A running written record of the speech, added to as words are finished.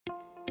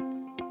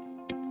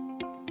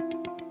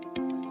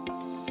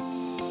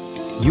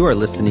You are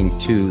listening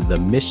to the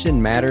Mission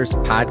Matters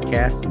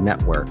Podcast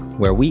Network,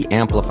 where we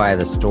amplify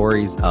the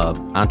stories of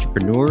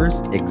entrepreneurs,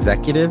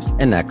 executives,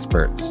 and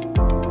experts.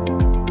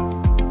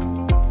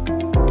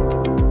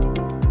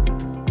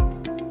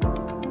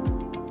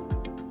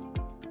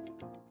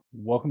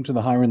 Welcome to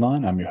the Hiring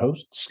Line. I'm your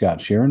host, Scott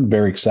Sharon.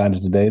 Very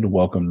excited today to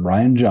welcome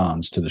Ryan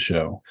Johns to the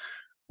show.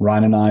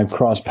 Ryan and I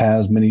crossed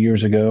paths many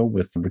years ago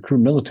with Recruit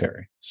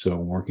Military. So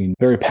working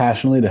very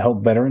passionately to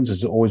help veterans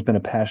has always been a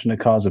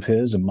passionate cause of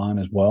his and mine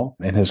as well.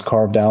 And Ryan has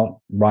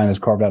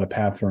carved out a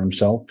path for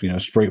himself,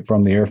 straight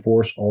from the Air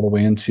Force all the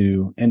way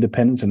into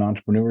independence and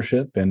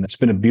entrepreneurship. And it's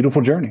been a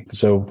beautiful journey.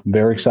 So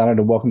very excited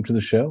to welcome to the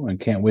show and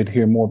can't wait to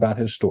hear more about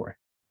his story.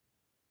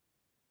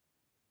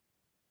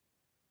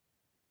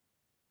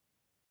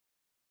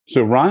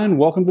 So Ryan,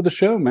 welcome to the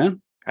show,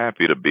 man.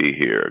 Happy to be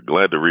here.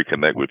 Glad to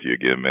reconnect with you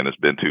again, man. It's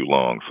been too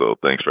long, so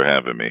thanks for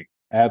having me.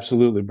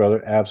 Absolutely,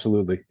 brother.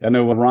 Absolutely. I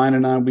know when Ryan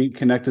and I, we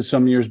connected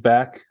some years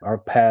back, our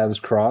paths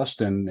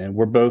crossed, and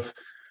we're both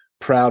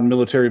proud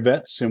military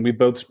vets, and we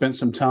both spent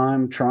some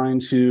time trying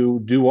to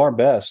do our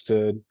best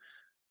to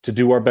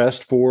do our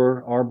best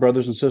for our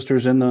brothers and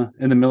sisters in the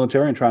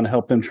military and trying to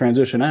help them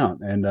transition out.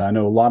 And I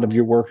know a lot of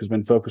your work has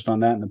been focused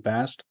on that in the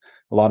past.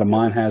 A lot of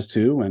mine has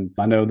too. And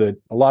I know that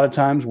a lot of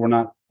times we're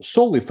not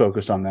solely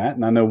focused on that.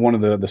 And I know one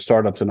of the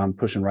startups that I'm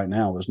pushing right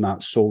now is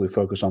not solely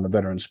focused on the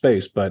veteran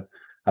space, but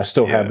I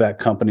still have that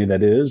company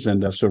that is.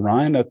 And so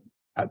Ryan,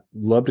 I'd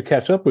love to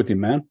catch up with you,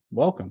 man.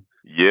 Welcome.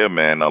 Yeah,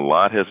 man. A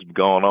lot has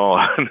gone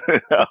on.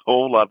 A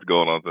whole lot's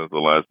going on since the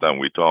last time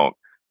we talked.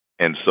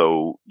 And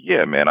so,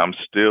 yeah, man, I'm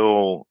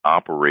still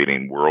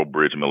operating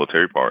WorldBridge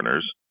Military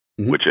Partners,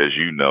 which, as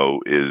you know,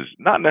 is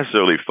not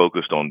necessarily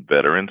focused on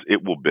veterans.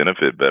 It will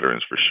benefit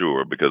veterans for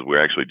sure, because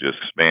we're actually just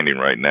expanding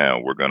right now.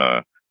 We're going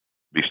to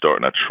be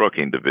starting a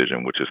trucking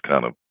division, which is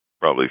kind of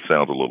probably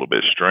sounds a little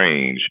bit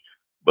strange.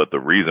 But the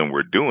reason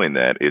we're doing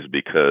that is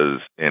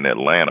because in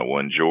Atlanta, or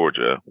in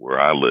Georgia, where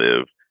I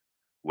live,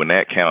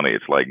 Gwinnett County,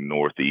 it's like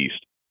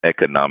Northeast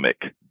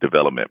Economic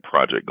Development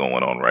Project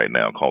going on right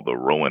now called the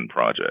Rowan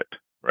Project.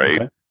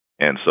 Right. Okay.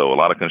 And so a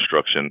lot of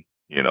construction,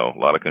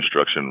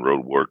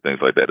 road work,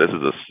 things like that. This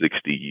is a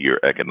 60-year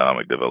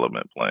economic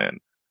development plan.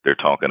 They're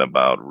talking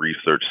about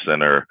research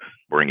center,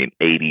 bringing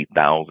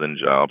 80,000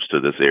 jobs to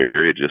this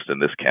area just in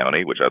this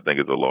county, which I think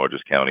is the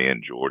largest county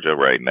in Georgia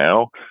right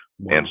now.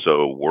 Wow. And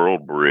so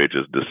WorldBridge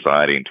is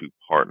deciding to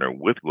partner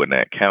with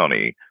Gwinnett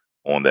County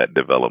on that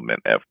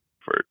development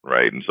effort.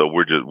 Right. And so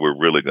we're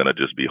really going to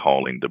just be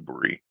hauling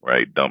debris,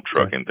 right? Dump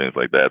trucking, things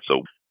like that.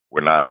 So we're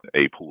not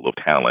a pool of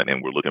talent,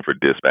 and we're looking for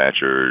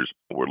dispatchers.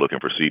 We're looking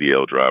for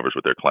CDL drivers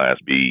with their Class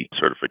B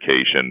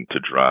certification to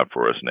drive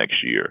for us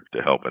next year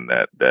to help in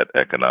that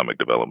economic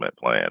development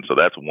plan. So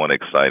that's one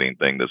exciting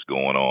thing that's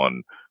going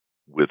on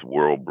with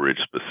WorldBridge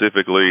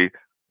specifically.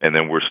 And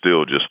then we're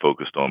still just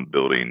focused on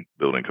building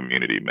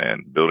community,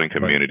 man. Building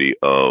community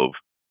of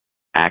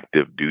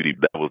active duty.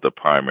 That was the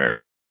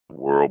primary.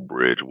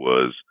 WorldBridge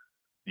was,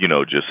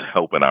 just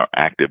helping our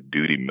active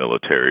duty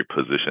military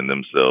position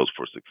themselves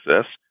for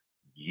success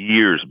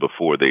years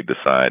before they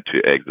decide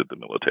to exit the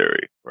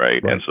military,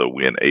 right? And so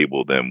we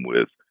enable them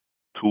with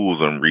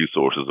tools and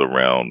resources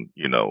around,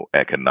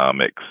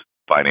 economics,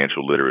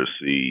 financial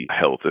literacy,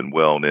 health and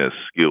wellness,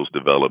 skills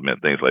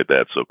development, things like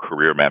that. So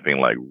career mapping,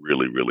 like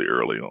really, really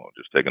early on,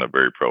 just taking a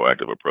very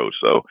proactive approach.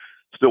 So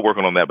still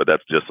working on that, but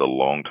that's just a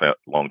long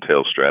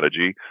tail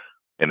strategy.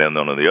 And then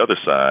on the other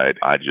side,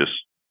 I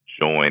just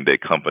joined a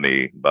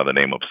company by the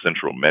name of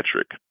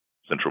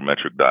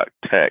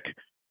centralmetric.tech,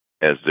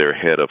 as their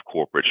head of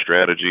corporate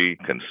strategy,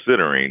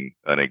 considering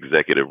an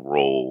executive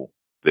role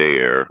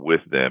there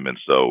with them. And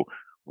so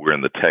we're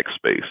in the tech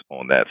space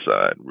on that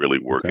side, really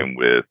working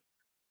with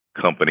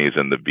companies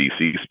in the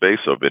VC space,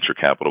 so venture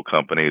capital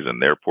companies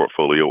and their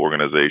portfolio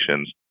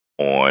organizations,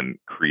 on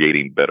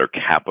creating better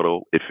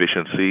capital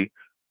efficiency,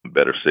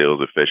 better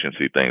sales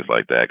efficiency, things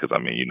like that. Because,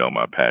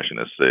 my passion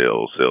is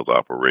sales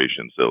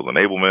operations, sales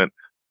enablement.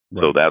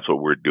 Right. So that's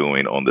what we're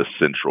doing on the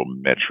Central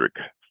Metric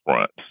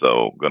front.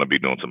 So going to be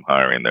doing some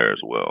hiring there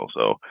as well.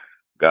 So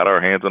got our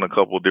hands on a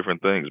couple of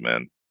different things,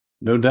 man.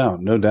 No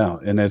doubt.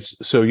 And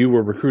so you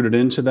were recruited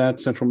into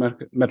that Central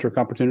Metric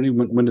opportunity.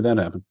 When did that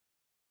happen?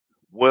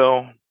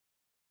 Well,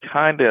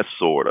 kind of,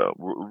 sort of.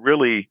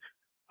 Really,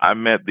 I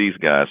met these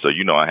guys. So,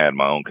 I had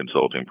my own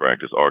consulting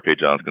practice, RK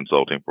Johns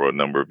Consulting, for a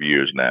number of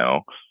years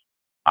now.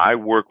 I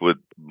worked with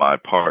my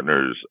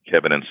partners,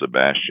 Kevin and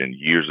Sebastian,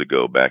 years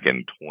ago, back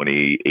in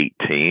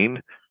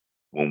 2018.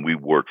 When we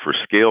worked for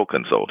Scale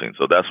Consulting.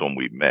 So that's when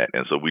we met.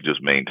 And so we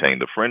just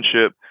maintained the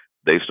friendship.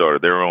 They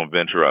started their own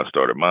venture. I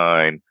started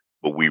mine.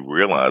 But we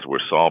realized we're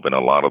solving a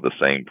lot of the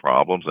same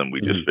problems. And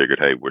we just figured,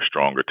 hey, we're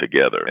stronger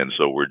together. And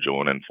so we're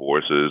joining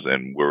forces.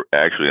 And we're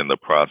actually in the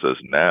process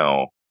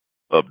now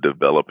of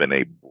developing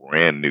a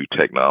brand new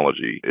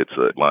technology. It's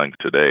a line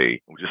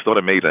today. We just thought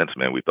it made sense,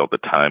 man. We thought the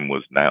time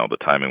was now. The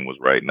timing was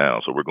right now.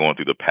 So we're going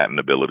through the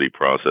patentability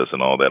process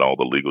and all that, all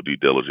the legal due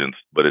diligence,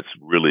 but it's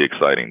really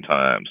exciting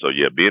time. So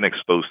yeah, being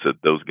exposed to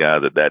those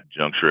guys at that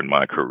juncture in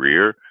my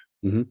career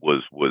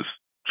was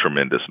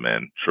Tremendous,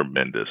 man.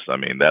 Tremendous. I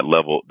mean, that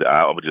level,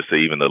 I would just say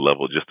even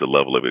just the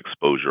level of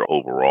exposure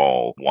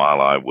overall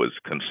while I was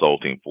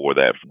consulting for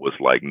that was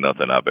like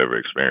nothing I've ever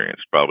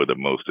experienced. Probably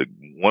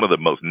one of the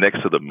most,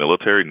 next to the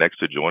military, next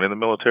to joining the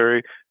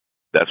military,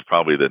 that's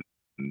probably the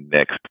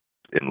next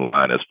in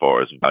line as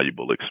far as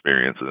valuable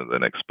experiences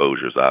and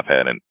exposures I've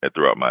had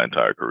throughout my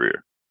entire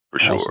career, for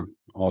sure.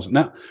 Awesome.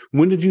 Now,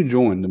 when did you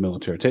join the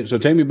military? So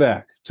take me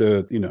back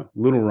to,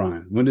 little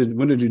Ryan. When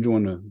did you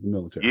join the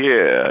military?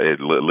 Yeah,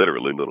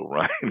 literally little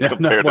Ryan.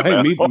 Yeah,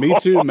 hey, me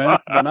too, man.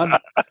 When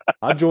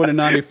I joined in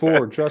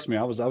 '94. Trust me,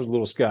 I was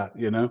little Scott.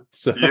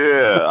 So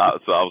yeah,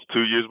 so I was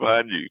 2 years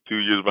behind you. 2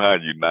 years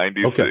behind you.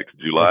 '96, okay.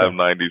 July of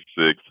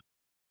 '96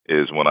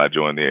 is when I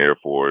joined the Air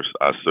Force.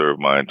 I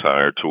served my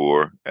entire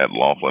tour at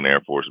Laughlin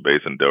Air Force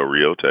Base in Del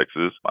Rio,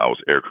 Texas. I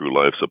was aircrew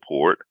life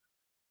support,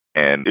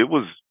 and it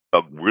was a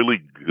really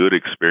good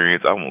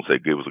experience. I won't say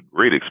good. It was a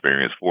great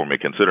experience for me,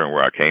 considering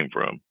where I came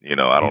from.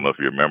 I don't know if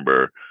you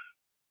remember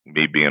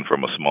me being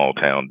from a small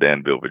town,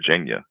 Danville,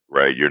 Virginia,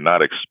 right? You're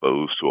not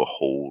exposed to a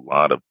whole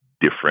lot of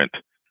different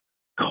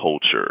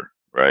culture,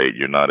 right?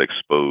 You're not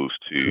exposed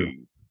to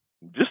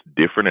just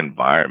different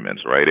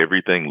environments, right?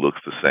 Everything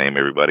looks the same.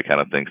 Everybody kind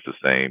of thinks the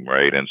same,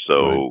 right? And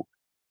so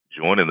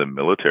joining the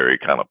military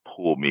kind of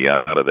pulled me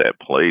out of that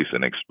place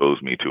and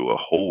exposed me to a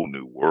whole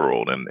new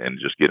world, and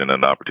just getting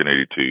an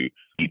opportunity to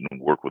eat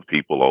and work with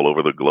people all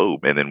over the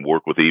globe, and then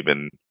work with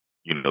even,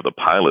 the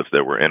pilots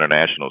that were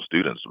international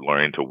students,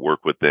 learning to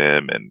work with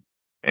them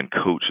and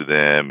coach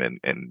them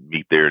and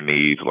meet their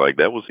needs. Like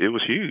it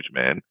was huge,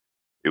 man.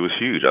 It was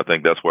huge. I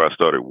think that's where I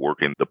started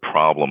working the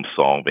problem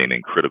solving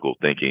and critical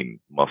thinking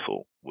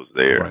muscle was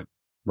there.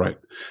 Right.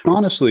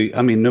 Honestly,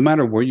 I mean, no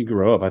matter where you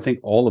grow up, I think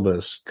all of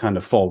us kind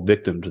of fall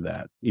victim to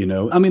that,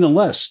 I mean,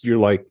 unless you're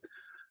like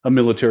a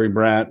military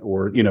brat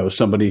or,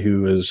 somebody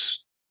who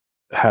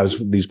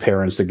has these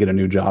parents that get a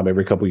new job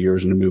every couple of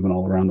years and they're moving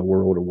all around the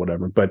world or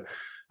whatever. But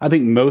I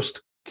think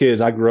most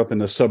kids, I grew up in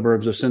the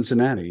suburbs of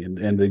Cincinnati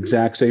and the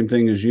exact same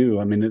thing as you.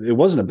 I mean, it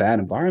wasn't a bad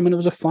environment. It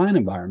was a fine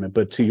environment.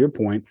 But to your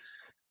point,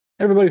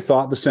 everybody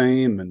thought the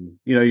same, and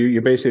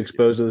you're basically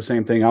exposed to the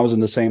same thing. I was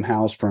in the same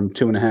house from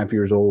 2.5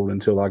 years old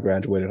until I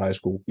graduated high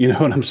school. You know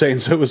what I'm saying?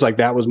 So it was like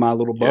that was my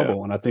little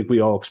bubble, and I think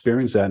we all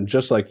experienced that. And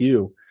just like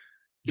you,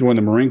 join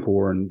the Marine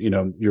Corps, and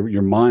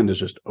your mind is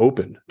just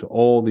open to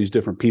all these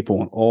different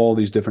people and all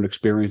these different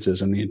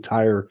experiences, and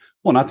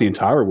not the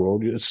entire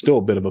world. It's still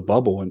a bit of a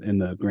bubble in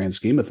the grand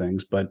scheme of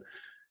things, but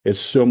it's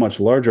so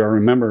much larger. I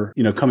remember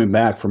coming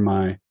back from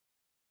my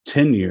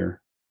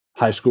 10-year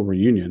high school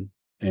reunion,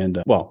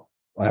 and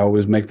I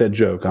always make that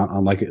joke.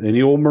 I'm like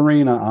any old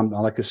Marine. I'm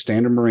like a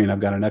standard Marine.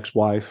 I've got an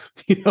ex-wife.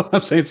 You know what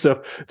I'm saying?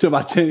 So to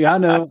my 10, I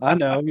know.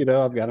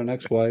 I've got an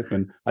ex-wife,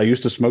 and I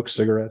used to smoke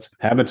cigarettes.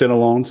 Haven't in a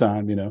long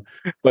time.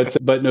 But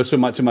no. So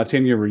to my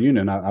 10-year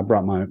reunion, I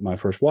brought my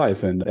first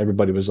wife, and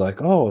everybody was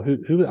like, "Oh,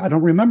 who? I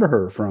don't remember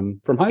her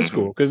from high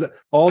school," because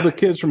all the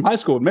kids from high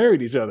school had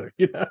married each other.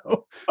 Isn't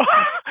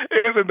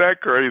that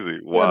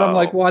crazy? Wow. And I'm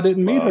like, well, I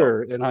didn't meet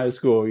her in high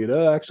school.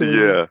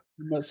 Actually,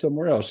 met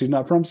somewhere else. She's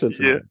not from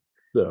Cincinnati. Yeah.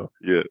 So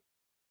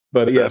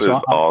but that is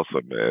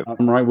awesome, man.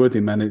 I'm right with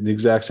you, man. The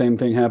exact same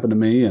thing happened to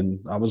me, and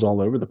I was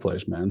all over the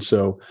place, man.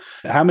 So,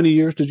 how many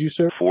years did you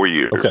serve? 4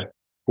 years. Okay,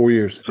 4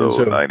 years.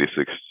 So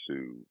 96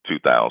 to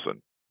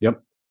 2000.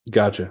 Yep,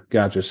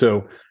 gotcha.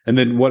 So, and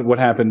then what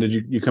happened? Did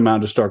you come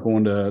out to start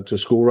going to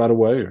school right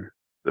away, or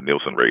the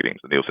Nielsen ratings,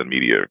 the Nielsen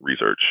Media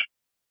Research?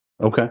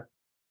 Okay.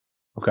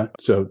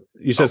 So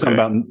you said something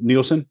about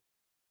Nielsen.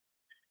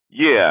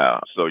 Yeah,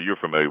 so you're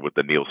familiar with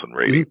the Nielsen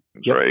ratings,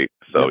 right?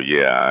 So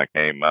I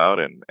came out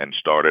and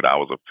started. I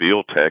was a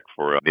field tech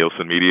for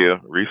Nielsen Media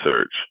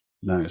Research.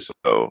 Nice.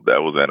 So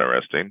that was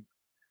interesting.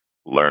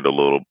 Learned a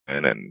little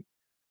bit and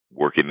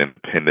working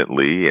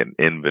independently and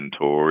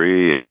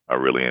inventory. I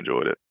really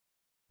enjoyed it.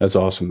 That's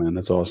awesome, man.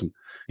 That's awesome.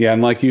 Yeah,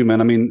 and like you,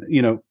 man, I mean,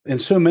 and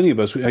so many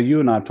of us, you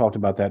and I have talked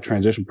about that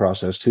transition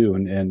process too,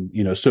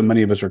 and so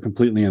many of us are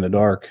completely in the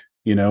dark.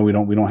 We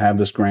don't have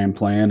this grand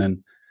plan,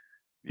 and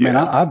man,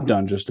 I've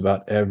done just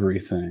about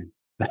everything.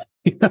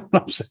 You know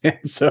what I'm saying?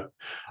 So,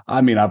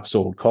 I mean, I've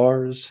sold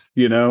cars,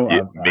 me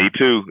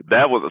too.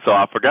 So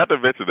I forgot to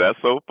mention,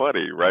 that's so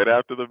funny. Right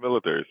after the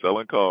military,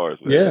 selling cars.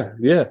 Man.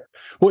 Yeah.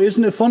 Well,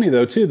 isn't it funny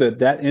though, too,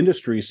 that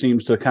industry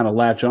seems to kind of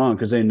latch on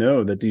because they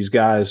know that these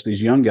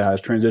young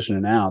guys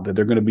transitioning out, that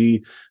they're going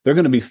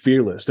to be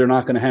fearless. They're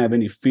not going to have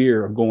any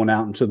fear of going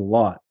out into the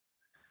lot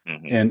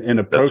and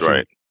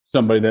approaching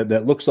somebody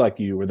that looks like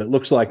you or that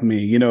looks like me.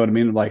 You know what I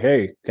mean? Like,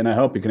 hey, can I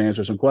help you? Can I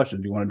answer some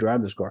questions? Do you want to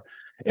drive this car?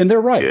 And they're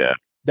right. Yeah.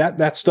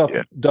 That stuff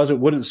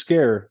wouldn't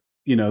scare,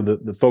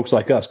 the folks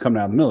like us coming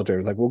out of the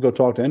military. Like, we'll go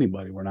talk to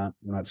anybody. We're not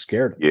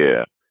scared.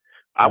 Yeah.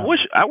 I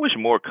wish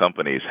more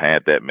companies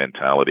had that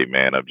mentality,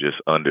 man, of just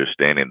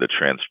understanding the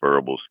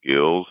transferable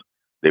skills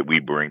that we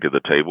bring to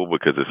the table,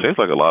 because it seems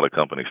like a lot of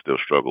companies still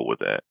struggle with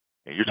that.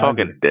 And you're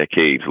talking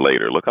decades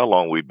later. Look how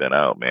long we've been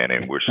out, man,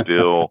 and we're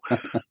still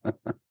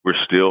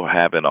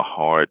having a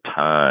hard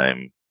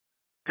time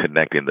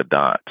connecting the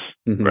dots,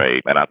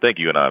 right? And I think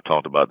you and I have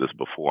talked about this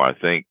before. I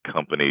think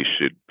companies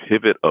should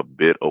pivot a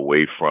bit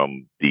away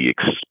from the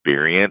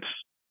experience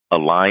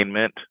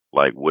alignment,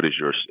 like what is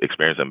your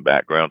experience and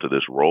background to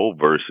this role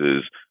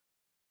versus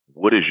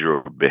what is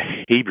your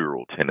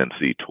behavioral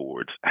tendency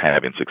towards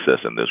having success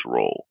in this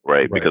role,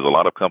 right? Because a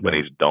lot of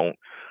companies don't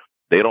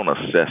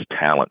assess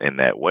talent in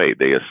that way.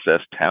 They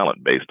assess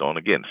talent based on,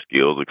 again,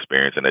 skills,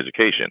 experience, and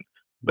education.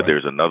 But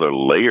there's another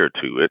layer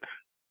to it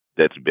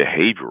that's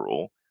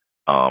behavioral,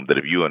 that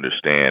if you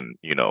understand,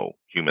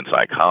 human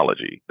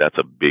psychology, that's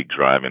a big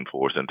driving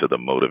force into the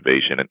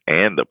motivation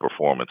and the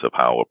performance of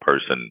how a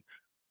person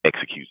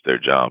executes their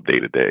job day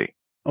to day.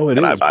 Oh, it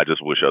is. I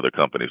just wish other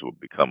companies would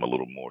become a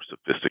little more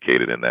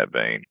sophisticated in that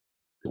vein.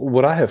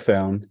 What I have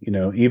found,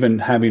 even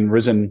having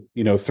risen,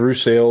 through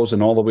sales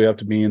and all the way up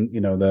to being,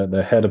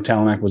 the head of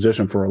talent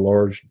acquisition for a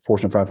large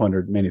Fortune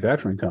 500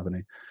 manufacturing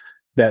company,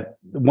 that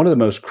one of the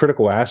most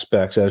critical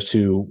aspects as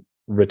to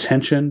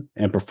retention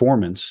and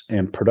performance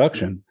and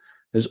production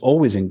is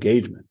always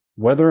engagement.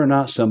 Whether or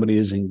not somebody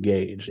is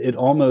engaged,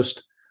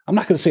 I'm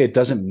not going to say it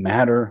doesn't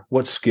matter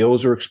what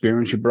skills or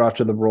experience you brought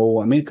to the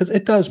role. I mean, because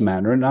it does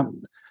matter. And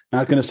I'm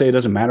not going to say it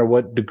doesn't matter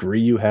what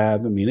degree you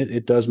have. I mean,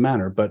 it does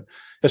matter, but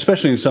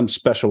especially in some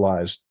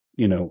specialized,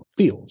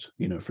 fields,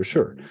 for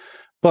sure.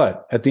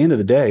 But at the end of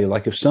the day,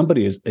 like if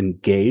somebody is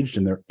engaged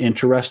and they're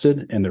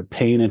interested and they're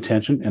paying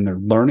attention and they're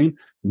learning,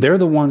 they're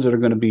the ones that are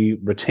going to be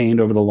retained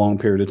over the long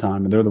period of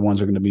time. And they're the ones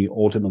that are going to be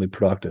ultimately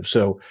productive.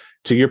 So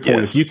to your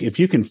point, if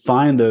you can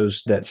find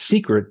that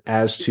secret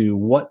as to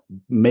what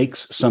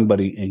makes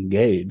somebody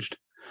engaged,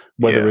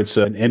 whether it's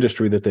an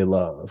industry that they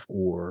love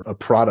or a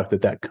product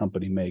that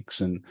company makes.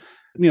 And,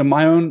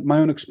 my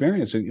own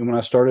experience, when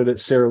I started at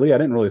Sara Lee, I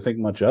didn't really think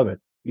much of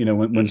it,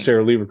 when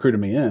Sara Lee recruited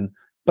me in.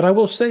 But I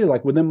will say,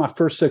 like within my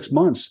first 6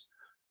 months,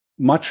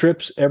 my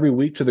trips every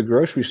week to the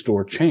grocery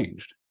store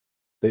changed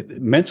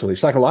mentally,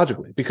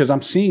 psychologically, because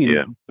I'm seeing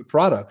the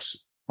products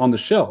on the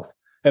shelf.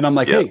 And I'm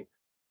like, hey,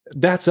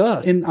 that's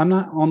us. And I'm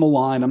not on the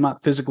line. I'm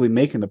not physically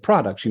making the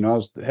products. I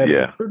was the head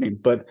of recruiting.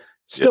 But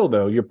still,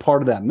 though, you're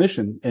part of that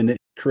mission and it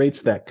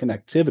creates that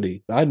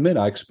connectivity. I admit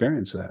I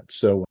experienced that.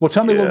 So, well,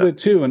 tell me a little bit,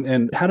 too.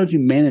 And how did you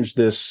manage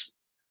this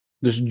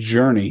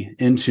journey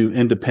into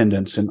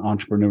independence and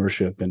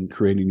entrepreneurship and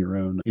creating your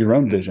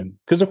own vision?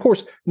 Because of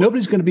course,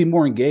 nobody's going to be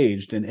more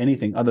engaged in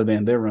anything other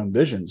than their own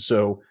vision.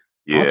 So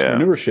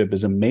entrepreneurship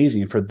is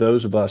amazing for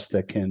those of us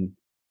that can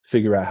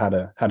figure out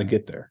how to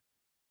get there.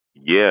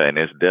 Yeah, and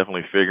it's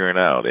definitely figuring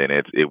out, and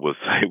it was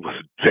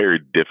very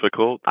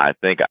difficult. I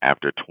think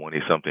after 20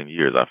 something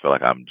years, I feel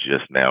like I'm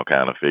just now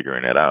kind of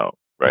figuring it out.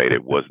 Right?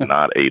 It was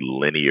not a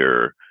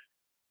linear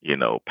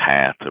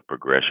path to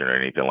progression or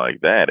anything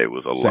like that. It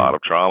was a lot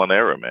of trial and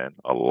error, man.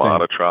 A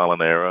lot of trial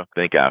and error. I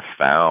think I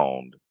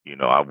found,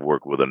 I've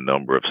worked with a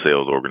number of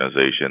sales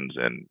organizations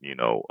and,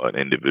 an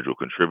individual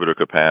contributor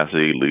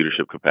capacity,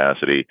 leadership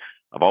capacity.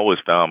 I've always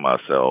found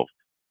myself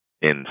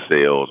in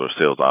sales or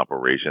sales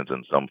operations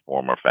in some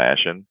form or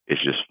fashion.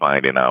 It's just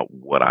finding out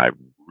what I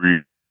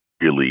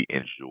really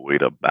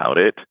enjoyed about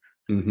it.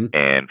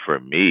 And for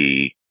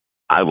me,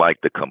 I like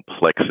the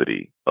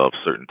complexity of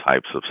certain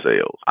types of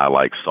sales. I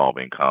like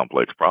solving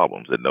complex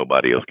problems that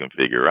nobody else can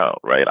figure out,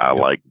 right? I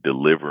like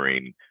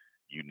delivering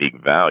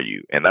unique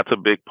value. And that's a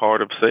big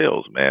part of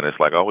sales, man. It's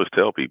like I always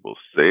tell people,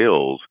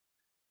 sales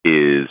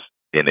is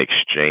an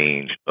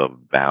exchange of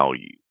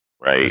value,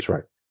 right? That's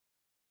right.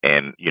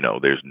 And,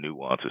 there's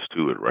nuances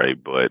to it, right?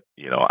 But,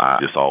 I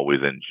just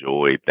always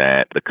enjoyed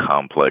the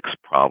complex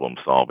problem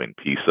solving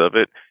piece of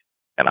it.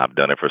 And I've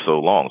done it for so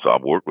long. So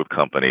I've worked with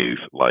companies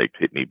like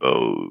Pitney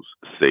Bowes,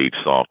 Sage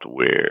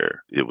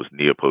Software. It was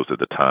Neopost at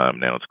the time.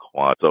 Now it's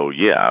Quad. So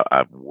yeah,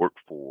 I've worked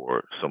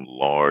for some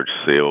large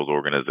sales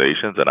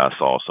organizations and I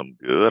saw some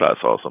good. I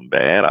saw some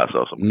bad. I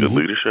saw some good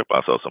leadership.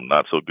 I saw some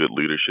not so good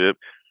leadership.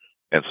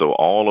 And so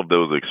all of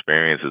those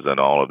experiences and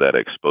all of that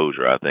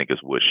exposure, I think, is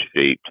what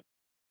shaped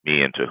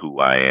me into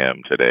who I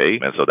am today.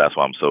 And so that's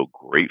why I'm so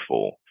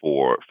grateful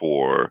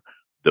for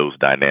those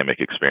dynamic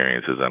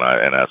experiences. And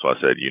that's why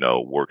I said,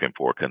 working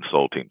for a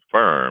consulting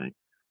firm,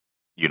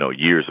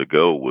 years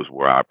ago was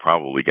where I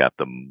probably got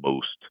the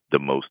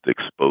most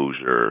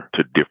exposure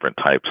to different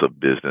types of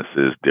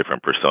businesses,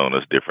 different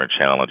personas, different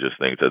challenges,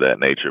 things of that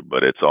nature.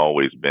 But it's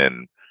always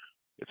been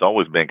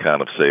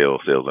kind of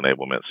sales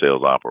enablement,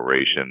 sales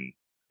operation.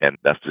 And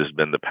that's just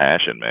been the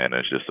passion, man.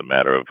 It's just a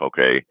matter of,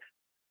 okay,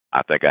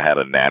 I think I had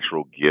a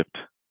natural gift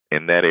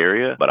in that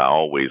area, but I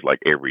always, like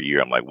every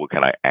year, I'm like, what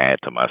can I add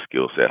to my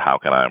skill set? How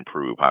can I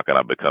improve? How can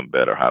I become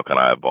better? How can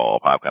I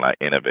evolve? How can I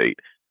innovate?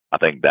 I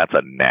think that's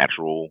a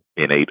natural,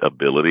 innate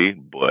ability,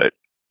 but,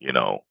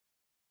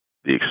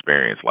 the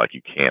experience,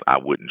 I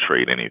wouldn't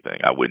trade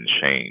anything. I wouldn't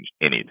change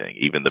anything.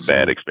 Even the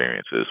bad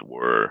experiences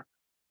were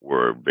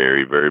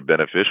very, very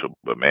beneficial.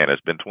 But man,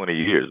 it's been 20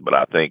 years. But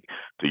I think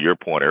to your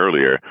point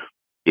earlier,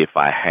 if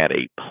I had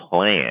a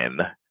plan,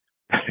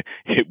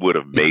 it would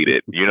have made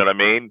it. You know what I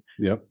mean?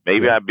 Yep.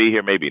 Maybe I'd be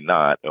here, maybe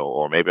not,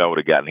 or maybe I would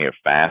have gotten here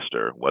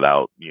faster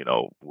without,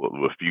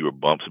 with fewer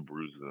bumps,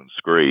 bruises, and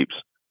scrapes.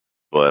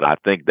 But I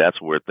think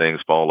that's where things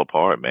fall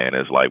apart, man.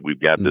 It's like we've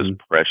got this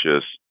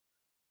precious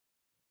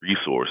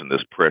resource and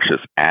this precious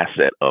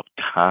asset of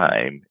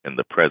time in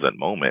the present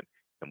moment,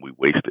 and we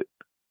waste it.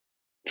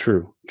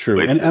 True.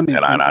 And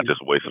I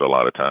just wasted a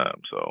lot of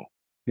time. So,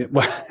 yeah,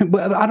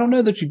 well, I don't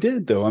know that you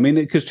did, though. I mean,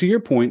 because to your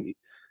point,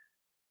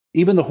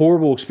 even the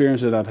horrible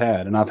experience that I've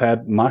had, and I've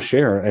had my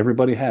share,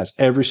 everybody has,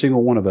 every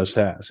single one of us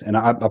has. And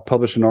I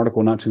published an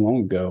article not too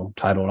long ago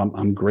titled,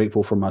 I'm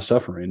grateful for my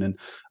suffering. And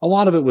a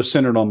lot of it was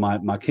centered on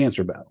my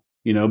cancer battle,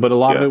 but a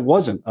lot of it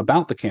wasn't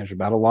about the cancer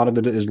battle. A lot of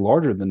it is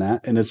larger than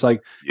that. And it's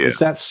like, it's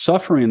that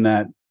suffering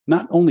that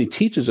not only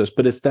teaches us,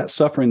 but it's that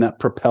suffering that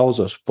propels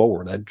us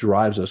forward, that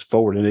drives us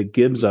forward. And it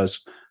gives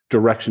us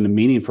direction and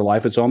meaning for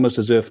life. It's almost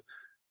as if,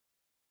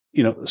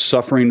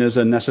 suffering is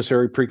a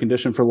necessary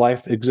precondition for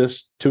life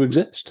to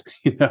exist,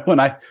 and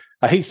I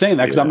hate saying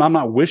that because I'm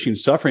not wishing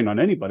suffering on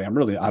anybody. I'm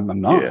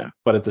not. Yeah.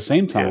 But at the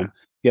same time,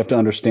 you have to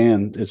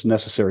understand its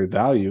necessary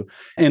value.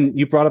 And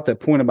you brought up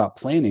that point about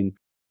planning.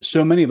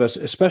 So many of us,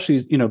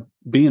 especially,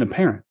 being a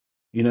parent,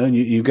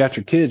 you've got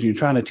your kids, and you're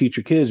trying to teach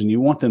your kids, and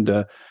you want them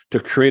to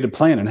create a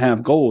plan and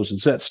have goals and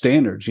set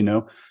standards,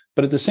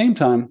 but at the same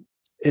time,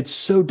 it's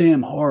so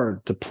damn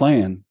hard to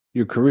plan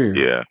your career.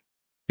 Yeah.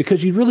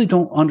 Because you really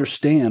don't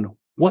understand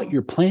what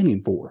you're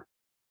planning for.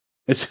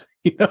 It's,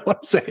 you know what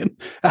I'm saying?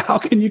 How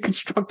can you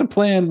construct a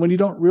plan when you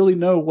don't really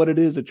know what it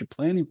is that you're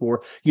planning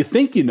for? You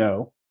think you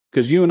know,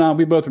 because you and I,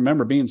 we both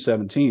remember being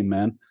 17,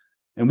 man,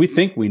 and we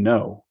think we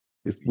know.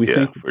 If we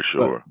think for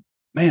sure,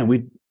 man,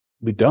 we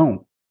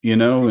don't,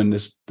 and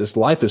this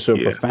life is so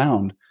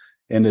profound,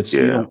 and it's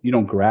you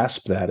don't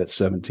grasp that at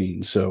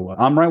 17. So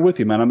I'm right with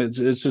you, man. I mean,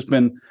 it's just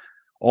been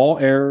all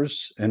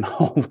errors and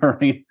all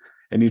learning.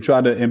 And you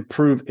try to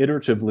improve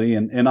iteratively.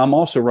 And I'm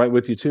also right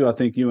with you, too. I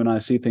think you and I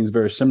see things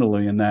very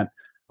similarly in that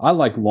I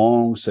like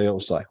long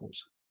sales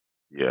cycles.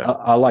 Yeah.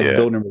 I like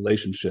building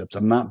relationships.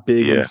 I'm not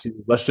big into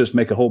let's just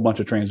make a whole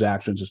bunch of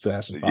transactions as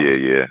fast as possible.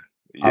 Yeah.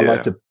 I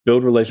like to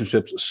build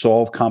relationships,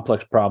 solve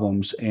complex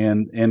problems,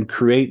 and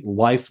create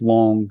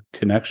lifelong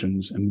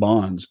connections and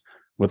bonds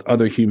with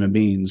other human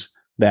beings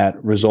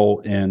that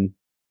result in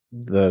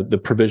the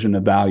provision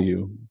of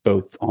value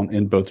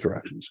in both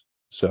directions.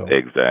 So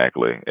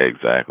exactly.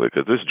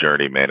 Because this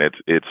journey, man,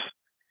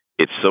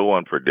 it's so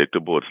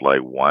unpredictable. It's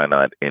like, why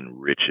not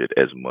enrich it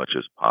as much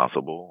as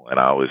possible? And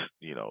I always,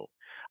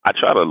 I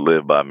try to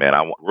live by, man,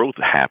 growth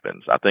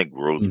happens. I think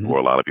growth for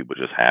a lot of people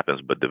just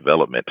happens, but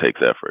development takes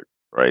effort,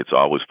 right? So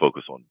I always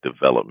focus on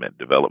development.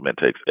 Development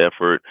takes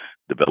effort.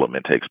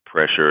 Development takes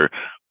pressure.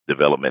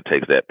 Development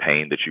takes that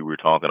pain that you were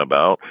talking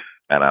about.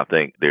 And I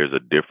think there's a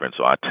difference.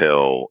 So I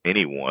tell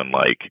anyone,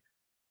 like,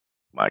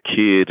 my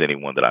kids,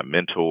 anyone that I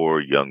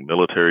mentor, young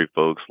military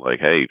folks, like,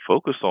 hey,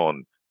 focus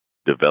on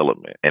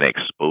development and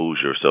expose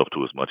yourself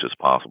to as much as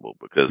possible.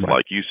 Because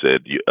like you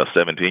said, a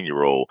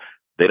 17-year-old,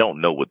 they don't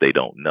know what they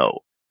don't know.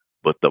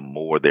 But the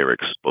more they're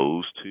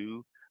exposed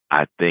to,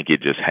 I think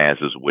it just has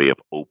this way of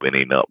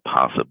opening up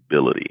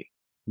possibility.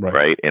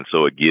 Right. And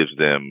so it gives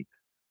them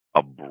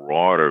a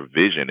broader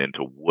vision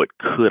into what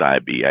could I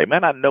be. I may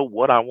not know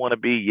what I want to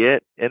be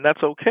yet, and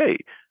that's okay.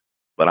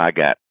 But I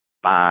got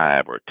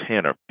 5 or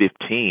 10 or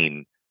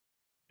 15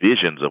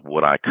 visions of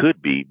what I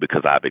could be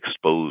because I've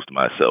exposed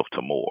myself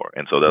to more.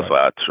 And so that's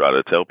why I try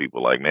to tell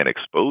people, like, man,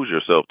 expose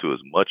yourself to as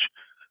much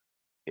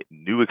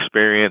new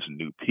experience,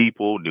 new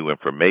people, new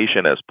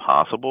information as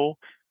possible.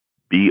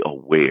 Be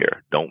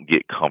aware. Don't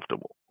get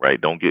comfortable,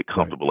 right? Don't get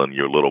comfortable in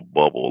your little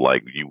bubble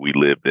like we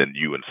lived in,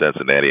 you in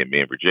Cincinnati and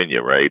me in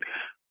Virginia, right?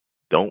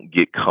 Don't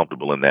get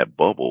comfortable in that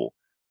bubble.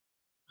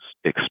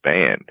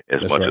 Expand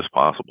as much as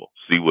possible.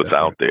 See what's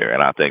out there.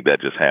 And I think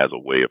that just has a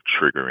way of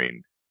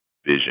triggering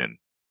vision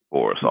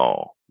for us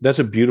all. That's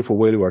a beautiful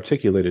way to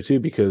articulate it, too,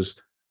 because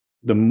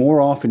the more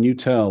often you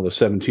tell the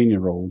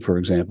 17-year-old, for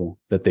example,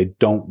 that they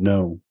don't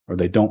know or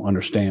they don't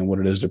understand what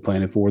it is they're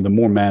planning for, the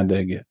more mad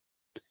they get.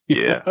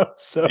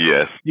 So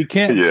you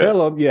can't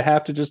tell them. You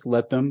have to just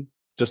let them,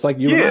 just like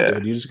you and I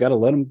did. You just got to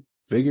let them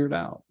figure it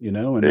out,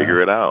 and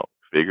figure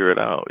it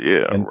out.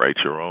 Yeah. And write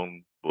your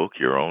own book,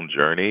 your own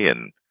journey.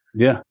 And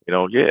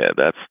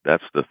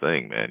that's the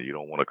thing, man. You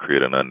don't want to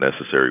create an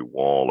unnecessary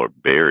wall or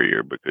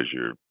barrier because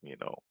you're,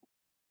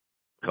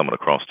 coming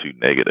across too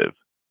negative.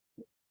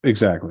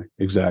 Exactly.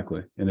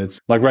 And it's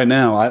like right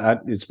now,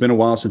 it's been a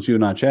while since you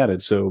and I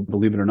chatted. So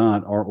believe it or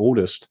not, our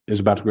oldest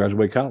is about to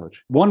graduate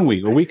college. 1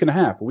 week, a week and a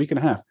half.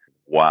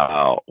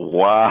 Wow.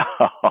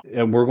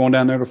 And we're going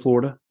down there to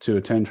Florida to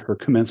attend her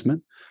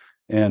commencement.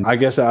 And I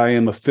guess I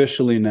am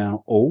officially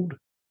now old.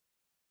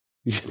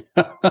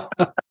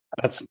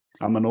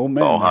 I'm an old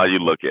man. Oh, how you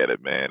look at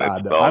it, man. I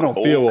don't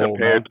feel old.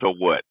 Compared to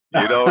what?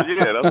 That's what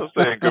I'm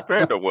saying.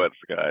 Compared to what,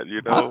 Scott?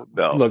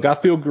 No. Look, I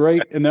feel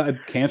great. And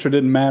cancer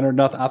didn't matter.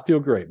 Nothing. I feel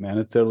great, man.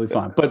 It's totally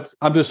fine. But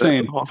I'm just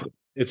saying,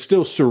 it's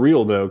still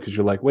surreal, though, because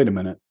you're like, wait a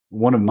minute.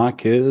 One of my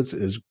kids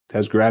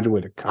has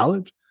graduated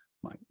college?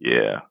 Like,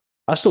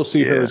 I still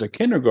see her as a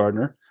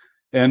kindergartner.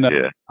 And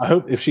I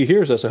hope if she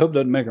hears us, I hope it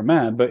doesn't make her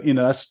mad. But,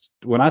 that's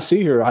when I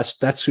see her,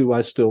 that's who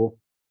I still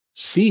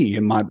see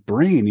in my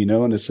brain,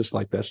 and it's just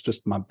like, that's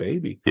just my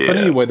baby. Yeah. But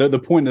anyway, the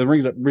point, the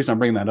reason I'm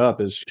bringing that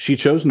up is she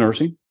chose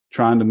nursing,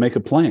 trying to make a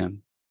plan,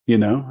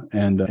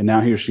 and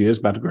now here she is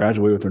about to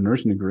graduate with her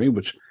nursing degree,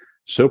 which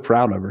so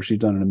proud of her. She's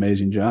done an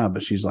amazing job,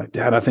 but she's like,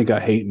 Dad, I think I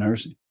hate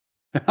nursing.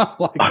 I'm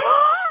like,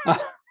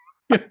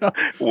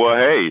 Well,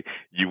 hey,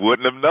 you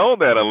wouldn't have known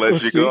that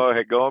unless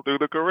had gone through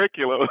the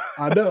curriculum.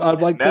 I know. I'm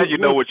like, now you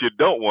know what you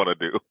don't want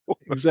to do.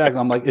 Exactly.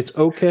 I'm like, it's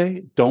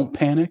okay. Don't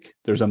panic.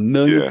 There's a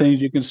million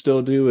things you can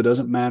still do. It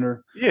doesn't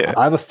matter. Yeah.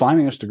 I have a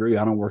finance degree.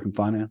 I don't work in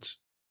finance.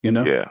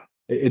 Yeah.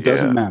 It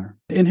doesn't matter.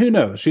 And who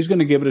knows? She's going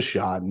to give it a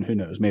shot. And who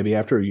knows? Maybe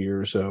after a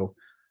year or so,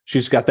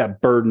 she's got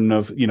that burden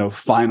of,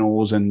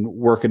 finals and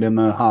working in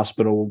the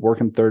hospital,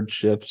 working third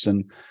shifts,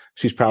 and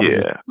she's probably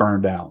just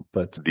burned out.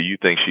 But do you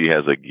think she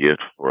has a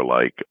gift for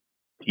like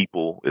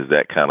people? Is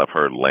that kind of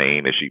her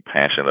lane? Is she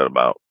passionate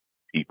about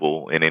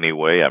people in any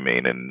way? I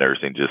mean, and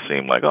nursing just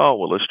seemed like, oh,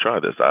 well, let's try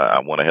this. I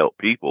want to help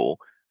people.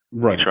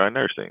 Right. Try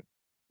nursing.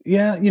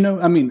 Yeah.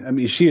 I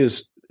mean,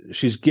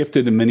 she's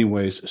gifted in many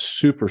ways,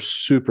 super,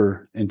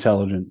 super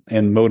intelligent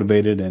and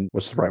motivated, and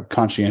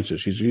conscientious.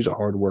 She's a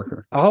hard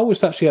worker. I always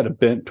thought she had a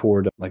bent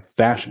toward like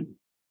fashion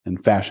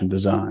and fashion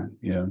design,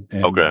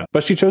 Okay.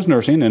 But she chose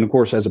nursing. And of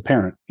course, as a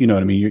parent, you know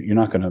what I mean? You're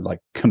not going to like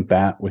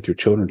combat with your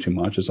children too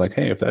much. It's like,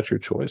 hey, if that's your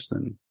choice,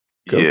 then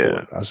go for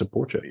it. I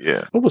support you.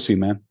 Yeah. But we'll see,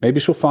 man. Maybe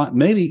she'll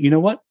you know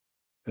what?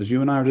 As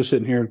you and I are just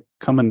sitting here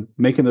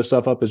making this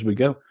stuff up as we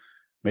go,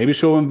 maybe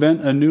she'll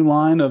invent a new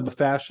line of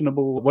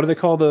fashionable, what do they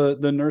call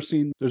the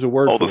nursing? There's a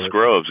word for the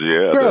scrubs,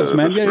 it. Scrubs,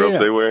 man. The scrubs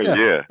they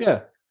wear,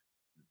 yeah.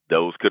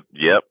 Those could,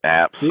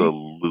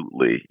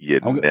 absolutely. See? You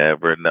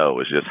never know.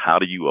 It's just, how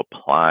do you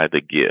apply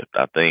the gift?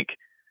 I think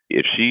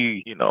if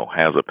she,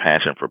 has a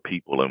passion for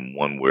people in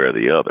one way or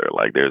the other,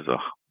 like there's a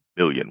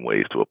million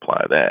ways to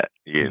apply that.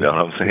 You know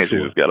what I'm saying? Sure,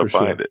 you just got to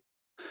find it.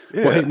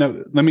 Yeah. Well, hey,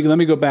 no, let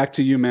me go back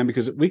to you, man,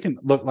 because we can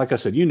look, like I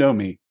said, you know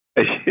me.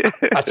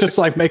 I just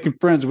like making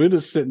friends. We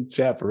just sit and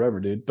chat forever,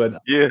 dude. But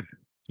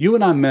you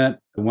and I met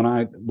when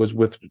I was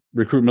with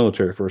Recruit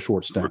Military for a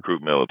short stint.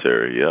 Recruit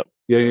Military, yep.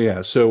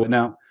 Yeah. So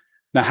now,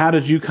 how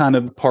did you kind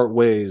of part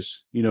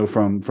ways,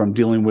 from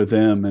dealing with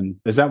them? And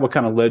is that what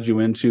kind of led you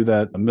into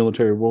that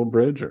military world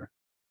bridge? Or?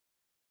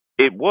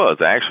 It was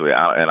actually,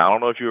 and I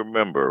don't know if you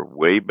remember,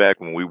 way back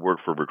when we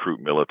worked for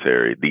Recruit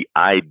Military, the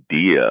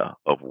idea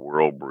of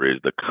World Bridge,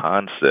 the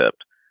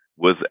concept,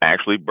 was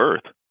actually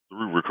birthed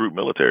through Recruit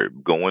Military,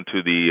 going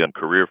to the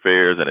career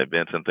fairs and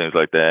events and things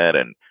like that,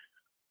 and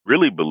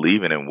really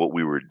believing in what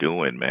we were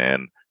doing,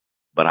 man.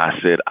 But I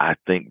said, I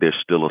think there's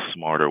still a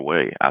smarter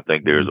way. I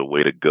think there's a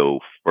way to go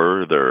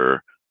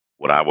further,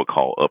 what I would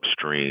call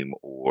upstream,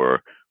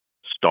 or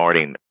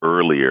starting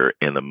earlier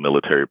in the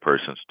military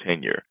person's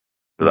tenure.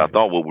 Because I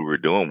thought what we were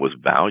doing was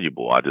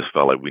valuable. I just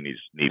felt like we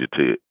needed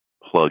to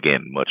plug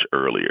in much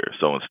earlier.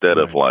 So instead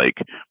of like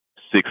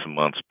 6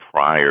 months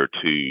prior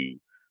to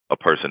a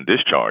person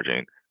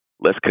discharging,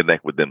 let's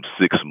connect with them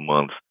 6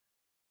 months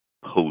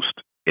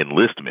post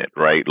enlistment,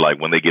 right? Like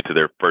when they get to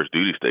their first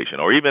duty station,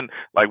 or even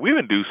like we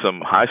even do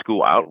some high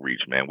school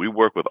outreach, man. We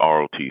work with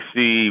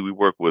ROTC. We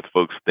work with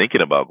folks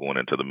thinking about going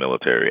into the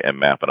military and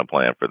mapping a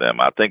plan for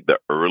them. I think the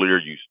earlier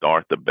you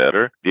start, the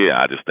better.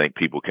 Yeah, I just think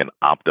people can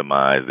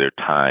optimize their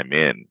time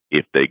in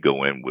if they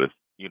go in with,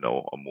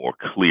 a more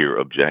clear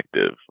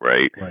objective,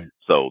 right?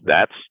 So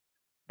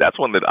that's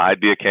when the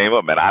idea came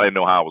up, man. I didn't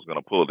know how I was going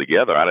to pull it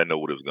together. I didn't know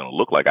what it was going to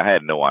look like. I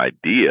had no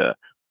idea.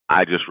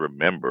 I just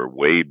remember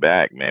way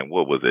back, man,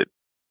 what was it?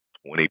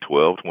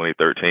 2012,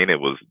 2013.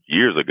 It was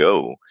years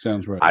ago.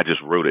 Sounds right. I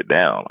just wrote it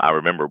down. I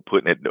remember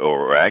putting it,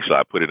 or actually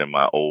I put it in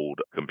my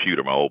old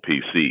computer, my old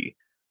PC,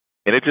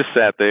 and it just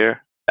sat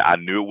there. I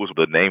knew it was,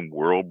 the name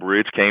World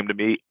Bridge came to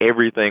me.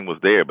 Everything was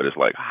there, but it's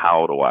like,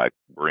 how do I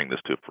bring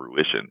this to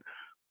fruition?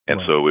 And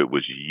so it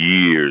was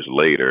years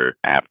later,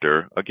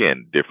 after,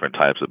 again, different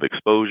types of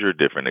exposure,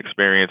 different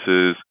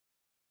experiences,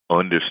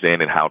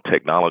 understanding how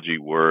technology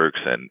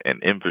works and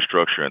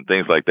infrastructure and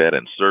things like that,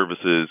 and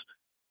services.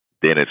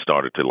 Then it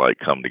started to like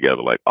come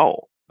together like,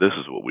 oh, this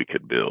is what we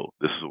could build.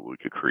 This is what we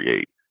could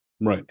create.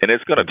 Right. And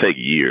it's going to take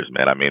years,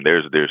 man. I mean,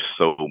 there's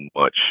so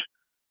much,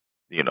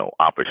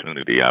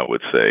 opportunity, I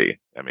would say.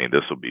 I mean,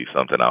 this will be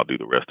something I'll do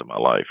the rest of my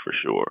life for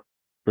sure.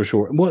 For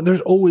sure. Well,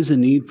 there's always a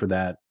need for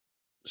that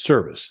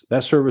service.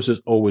 That service is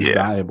always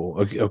valuable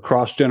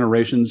across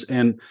generations.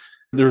 And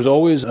there's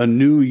always a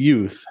new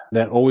youth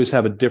that always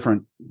have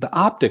the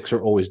optics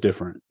are always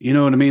different. You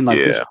know what I mean?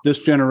 Like this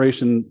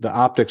generation, the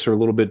optics are a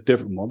little bit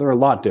different. Well, they're a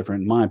lot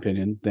different in my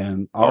opinion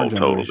than our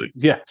generation. Totally.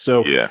 Yeah.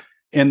 So,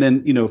 and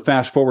then,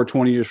 fast forward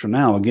 20 years from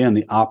now, again,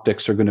 the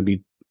optics are going to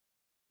be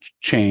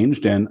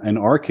changed, and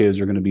our kids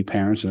are going to be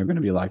parents and they're going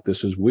to be like,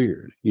 this is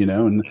weird,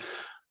 and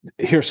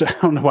here's, I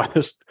don't know why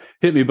this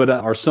hit me, but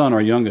our son,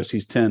 our youngest,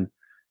 he's 10.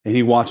 And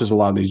he watches a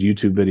lot of these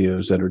YouTube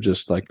videos that are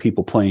just like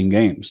people playing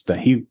games that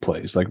he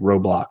plays, like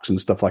Roblox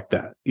and stuff like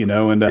that,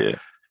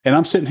 and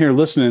I'm sitting here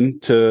listening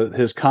to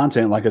his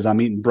content, like as I'm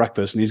eating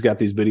breakfast, and he's got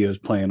these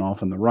videos playing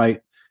off on the right.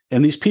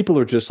 And these people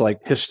are just like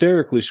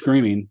hysterically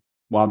screaming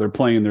while they're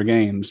playing their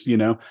games,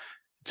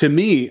 to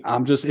me,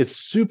 it's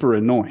super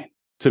annoying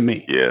to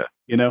me. Yeah.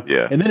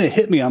 Yeah. And then it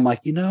hit me. I'm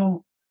like,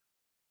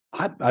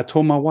 I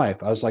told my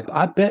wife, I was like,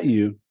 I bet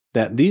you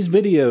that these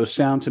videos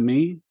sound to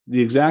me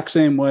the exact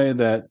same way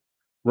that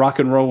rock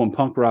and roll and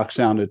punk rock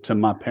sounded to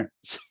my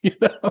parents.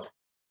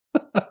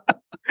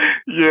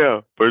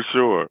 Yeah, for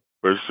sure.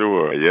 For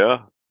sure. Yeah.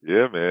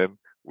 Yeah, man.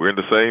 We're in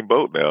the same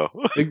boat now.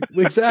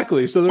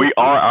 Exactly. So we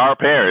are our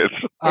parents.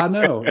 I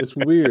know. It's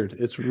weird.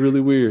 It's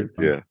really weird.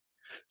 Yeah.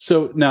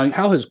 So now,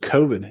 how has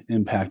COVID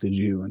impacted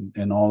you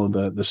and all of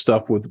the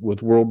stuff with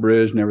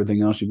WorldBridge and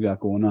everything else you've got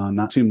going on?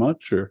 Not too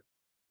much, or?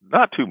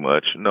 Not too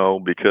much, no,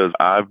 because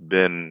I've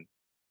been,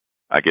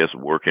 I guess,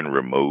 working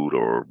remote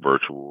or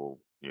virtual,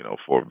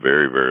 for a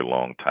very, very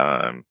long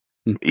time.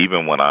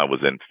 Even when I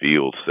was in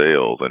field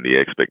sales and the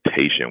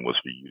expectation was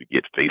for you to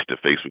get face to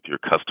face with your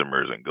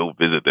customers and go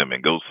visit them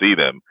and go see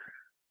them,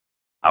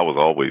 I was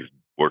always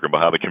working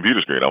behind the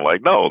computer screen. I'm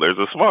like, no, there's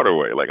a smarter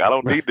way. Like, I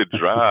don't need to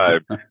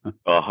drive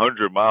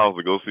 100 miles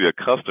to go see a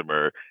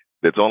customer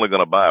that's only going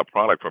to buy a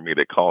product from me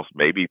that costs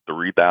maybe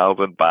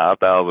 $3,000,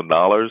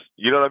 $5,000.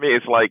 You know what I mean?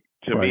 It's like,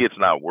 to me, it's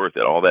not worth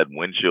it. All that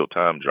windshield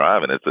time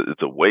driving,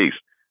 it's a waste.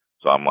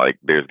 So I'm like,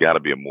 there's got to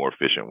be a more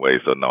efficient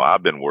way. So no,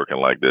 I've been working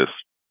like this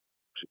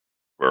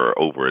for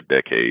over a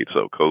decade.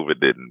 So COVID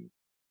didn't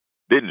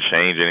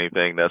change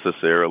anything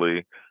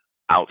necessarily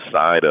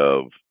outside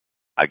of,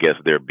 I guess,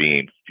 there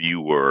being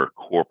fewer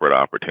corporate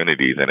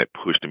opportunities, and it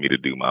pushed me to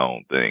do my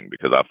own thing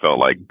because I felt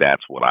like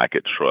that's what I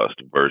could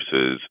trust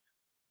versus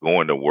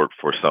going to work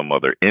for some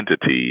other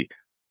entity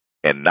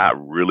and not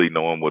really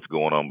knowing what's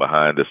going on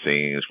behind the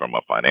scenes from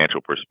a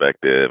financial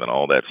perspective and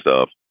all that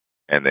stuff.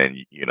 And then,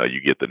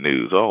 you get the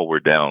news, oh,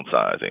 we're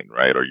downsizing,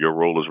 right? Or your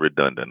role is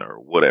redundant or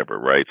whatever,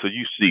 right? So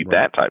you see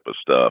that type of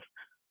stuff.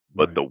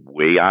 But the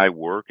way I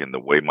work and the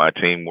way my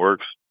team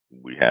works,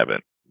 we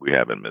haven't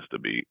missed a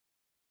beat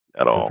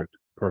at all.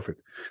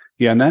 Perfect.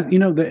 Yeah. And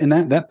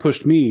that, that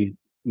pushed me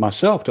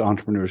myself to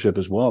entrepreneurship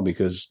as well,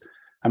 because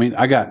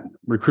I got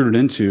recruited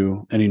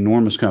into an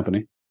enormous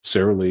company,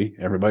 Sara Lee,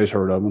 everybody's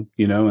heard of them,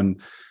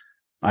 and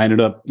I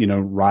ended up,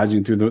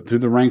 rising through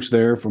the ranks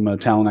there from a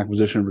talent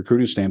acquisition and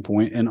recruiting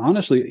standpoint. And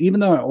honestly, even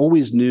though I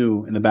always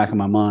knew in the back of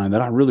my mind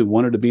that I really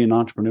wanted to be an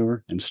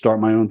entrepreneur and start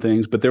my own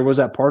things, but there was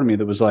that part of me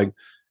that was like,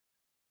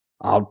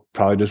 I'll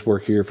probably just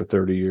work here for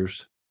 30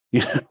 years,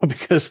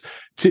 because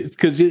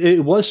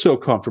it was so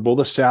comfortable.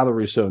 The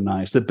salary is so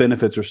nice. The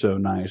benefits are so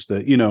nice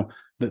that,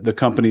 the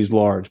company's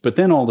large. But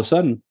then all of a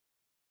sudden,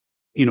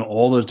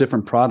 all those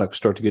different products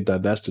start to get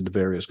divested to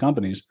various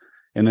companies.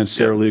 And then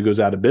Sara Lee goes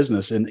out of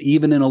business. And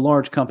even in a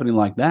large company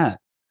like that,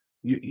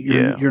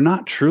 you're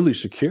not truly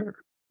secure.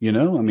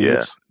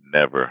 It's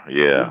never.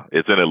 Yeah.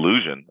 It's an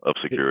illusion of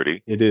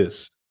security. It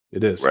is.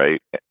 Right.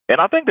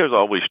 And I think there's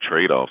always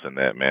trade-offs in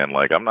that, man.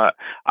 Like,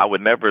 I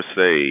would never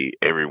say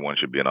everyone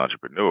should be an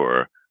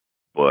entrepreneur,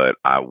 but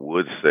I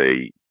would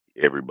say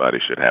everybody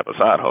should have a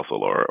side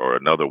hustle or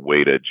another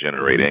way to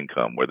generate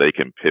income where they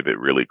can pivot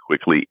really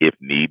quickly if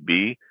need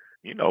be.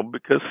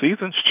 Because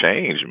seasons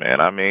change, man.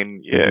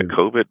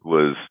 COVID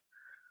was,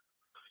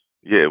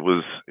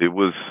 it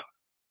was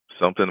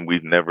something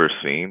we've never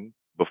seen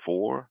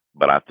before,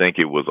 but I think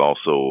it was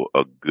also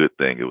a good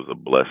thing. It was a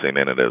blessing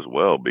in it as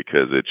well,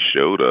 because it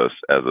showed us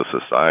as a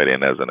society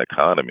and as an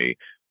economy,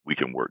 we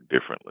can work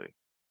differently.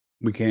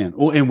 We can.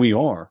 Well, and we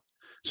are.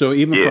 So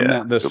even from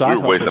that, the side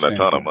hustle, we're wasting a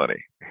ton of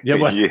money. Yeah.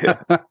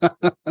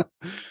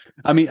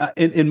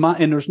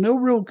 And there's no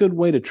real good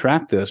way to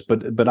track this,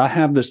 but I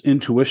have this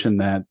intuition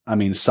that,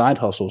 side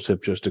hustles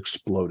have just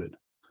exploded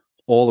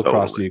all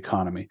across the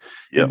economy.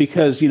 Yep. And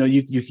because,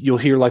 you'll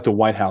hear like the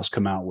White House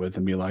come out with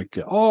and be like,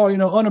 oh,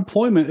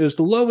 unemployment is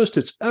the lowest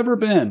it's ever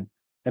been.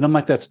 And I'm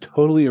like, that's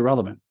totally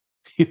irrelevant.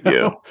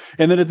 And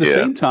then at the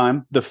same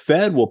time, the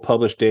Fed will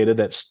publish data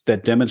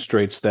that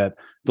demonstrates that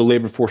the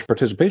labor force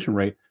participation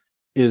rate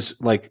is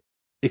like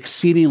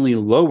exceedingly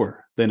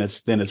lower than it's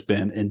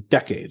been in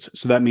decades.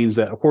 So that means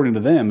that according to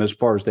them, as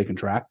far as they can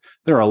track,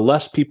 there are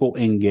less people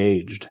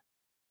engaged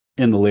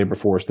in the labor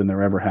force than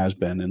there ever has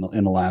been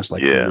in the last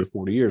 30 or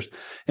 40 years.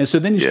 And so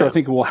then you start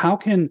thinking, well, how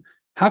can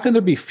there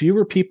be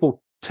fewer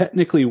people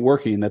technically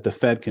working that the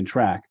Fed can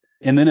track?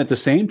 And then at the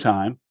same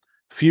time,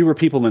 fewer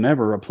people than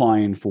ever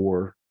applying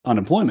for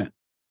unemployment.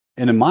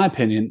 And in my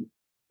opinion,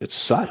 it's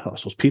side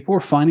hustles. People are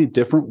finding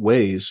different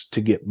ways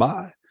to get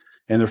by.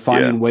 And they're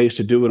finding ways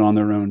to do it on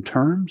their own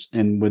terms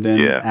and within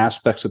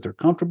aspects that they're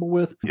comfortable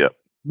with. Yep.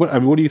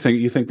 What do you think?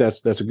 You think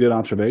that's a good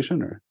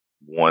observation, or?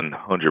 100%.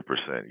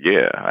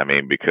 Yeah.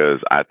 Because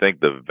I think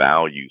the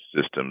value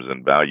systems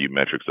and value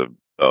metrics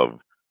of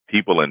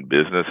people in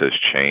business has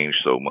changed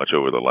so much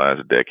over the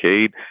last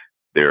decade.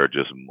 There are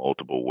just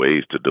multiple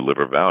ways to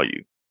deliver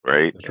value.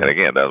 Right. And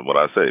again, that's what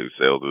I say.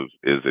 Sales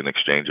is an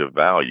exchange of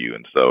value.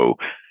 And so,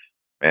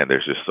 man,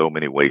 there's just so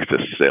many ways to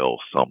sell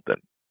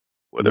something.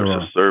 Whether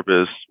it's a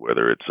service,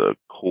 whether it's a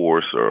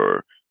course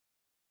or,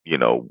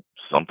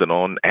 something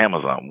on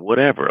Amazon,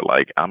 whatever.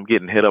 Like, I'm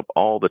getting hit up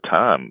all the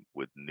time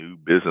with new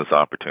business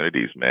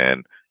opportunities,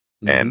 man.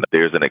 And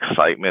there's an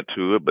excitement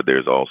to it, but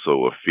there's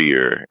also a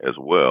fear as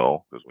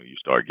well. Because when you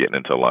start getting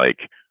into like,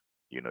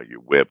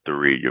 your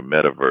Web3, your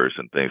metaverse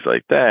and things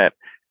like that,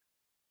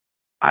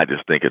 I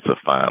just think it's a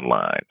fine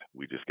line.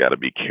 We just got to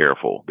be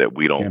careful that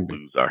we don't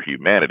lose our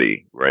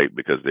humanity, right?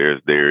 Because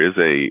there is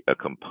a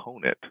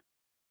component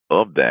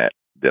of that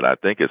I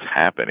think is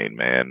happening,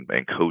 man,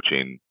 and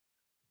coaching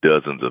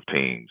dozens of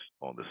teams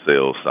on the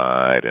sales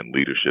side and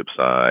leadership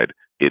side.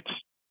 It's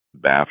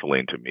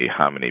baffling to me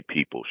how many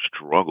people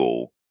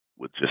struggle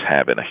with just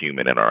having a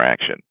human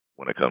interaction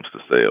when it comes to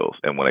sales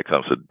and when it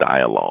comes to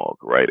dialogue,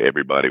 right?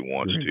 Everybody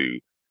wants to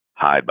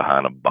hide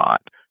behind a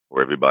bot,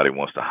 or everybody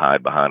wants to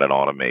hide behind an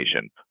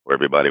automation, or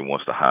everybody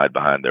wants to hide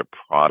behind their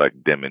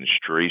product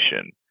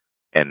demonstration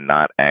and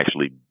not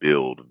actually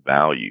build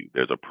value.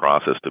 There's a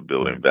process to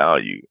building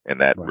value, and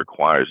that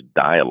requires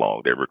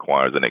dialogue. That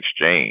requires an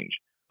exchange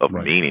of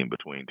meaning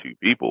between two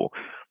people.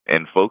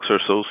 And folks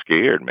are so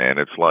scared, man.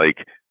 It's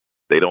like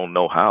they don't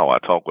know how. I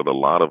talk with a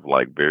lot of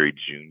like very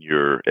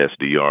junior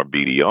SDR,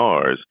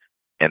 BDRs,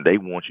 and they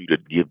want you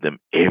to give them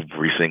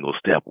every single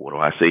step. What do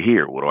I say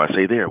here? What do I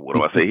say there? What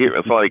do I say here?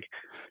 It's like,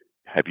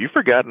 have you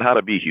forgotten how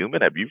to be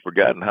human? Have you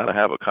forgotten how to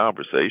have a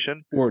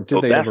conversation? Or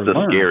did they ever learn?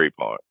 That's the scary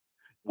part.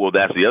 Well,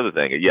 that's the other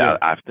thing. Yeah.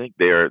 I think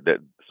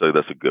so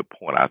that's a good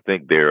point. I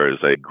think there is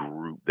a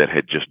group that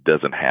just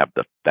doesn't have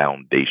the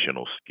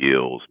foundational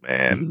skills,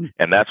 man.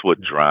 And that's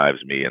what drives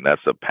me. And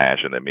that's a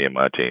passion that me and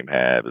my team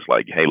have. It's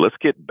like, hey, let's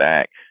get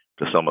back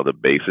to some of the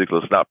basics.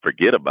 Let's not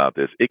forget about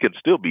this. It can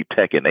still be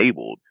tech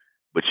enabled,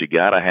 but you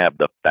got to have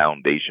the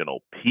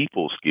foundational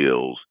people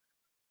skills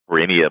for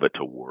any of it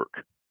to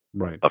work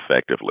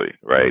effectively,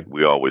 right?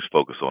 We always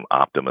focus on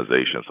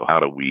optimization. So how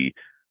do we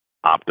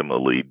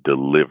optimally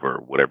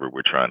deliver whatever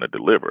we're trying to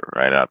deliver,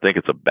 right? And I think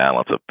it's a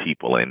balance of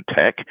people and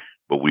tech,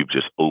 but we've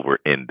just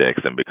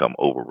over-indexed and become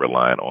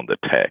over-reliant on the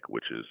tech,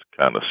 which is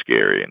kind of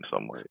scary in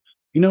some ways.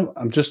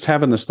 I'm just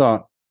having this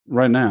thought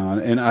right now,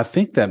 and I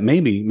think that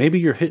maybe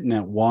you're hitting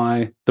at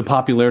why the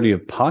popularity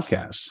of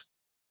podcasts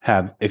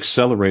have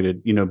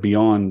accelerated,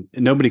 beyond.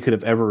 Nobody could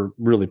have ever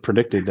really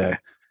predicted that.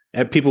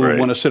 And people would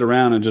want to sit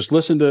around and just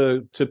listen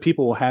to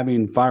people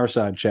having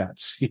fireside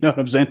chats. You know what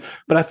I'm saying?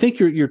 But I think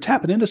you're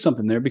tapping into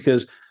something there,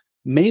 because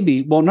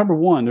number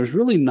one, there's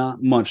really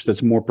not much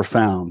that's more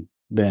profound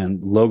than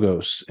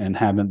logos and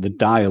having the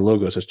dia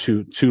logos as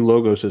two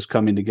logos is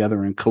coming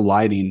together and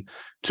colliding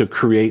to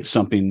create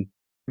something.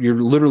 You're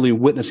literally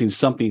witnessing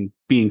something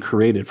being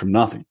created from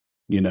nothing,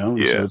 So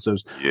it's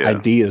those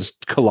ideas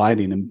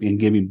colliding and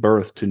giving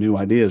birth to new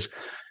ideas.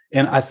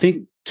 And I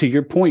think, to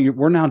your point,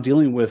 we're now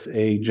dealing with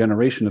a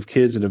generation of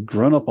kids that have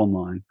grown up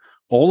online.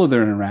 All of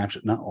their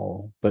interactions, not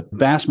all, but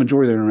vast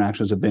majority of their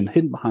interactions have been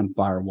hidden behind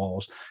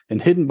firewalls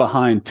and hidden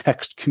behind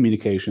text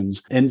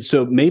communications. And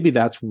so maybe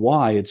that's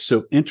why it's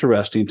so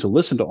interesting to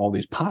listen to all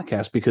these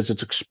podcasts, because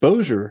it's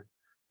exposure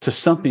to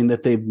something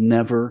that they've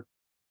never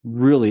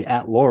really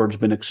at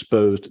large been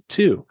exposed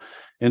to.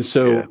 And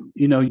so,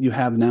 you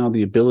have now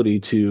the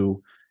ability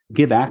to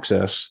give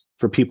access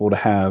for people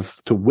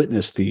to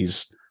witness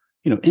these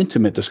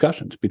intimate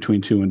discussions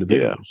between two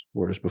individuals.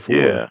 Whereas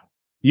before,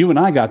 you and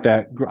I got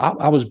that.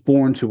 I was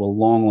born to a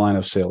long line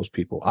of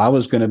salespeople. I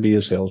was going to be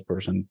a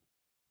salesperson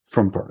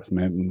from birth,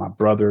 man. My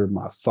brother,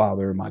 my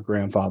father, my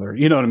grandfather.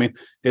 You know what I mean?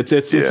 It's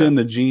in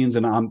the genes,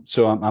 and I'm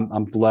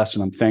blessed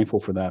and I'm thankful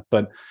for that.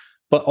 But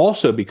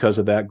also because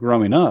of that,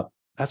 growing up,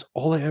 that's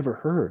all I ever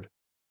heard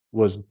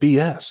was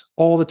BS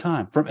all the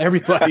time from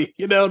everybody.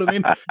 You know what I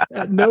mean?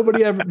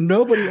 Nobody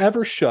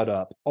ever shut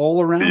up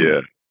all around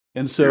me.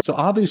 And so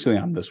obviously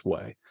I'm this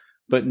way,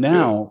 but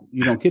now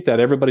you don't get that.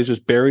 Everybody's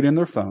just buried in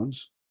their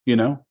phones,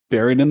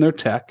 buried in their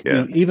tech.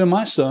 Even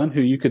my son, who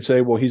you could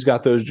say, well, he's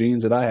got those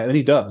genes that I have, and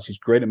he does. He's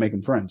great at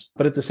making friends.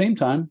 But at the same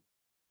time,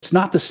 it's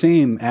not the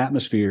same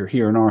atmosphere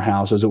here in our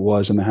house as it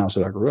was in the house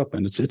that I grew up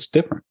in. It's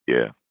different.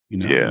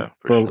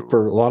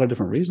 For a lot of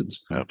different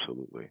reasons.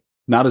 Absolutely.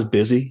 Not as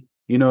busy.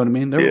 You know what I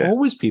mean? There were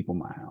always people in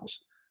my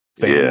house,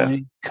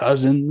 family,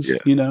 cousins,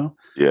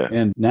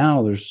 and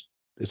now it's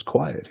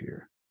quiet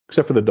here.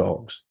 Except for the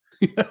dogs.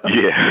 They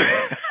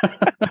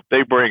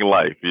bring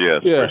life.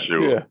 Yes,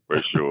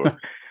 for sure.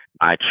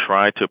 I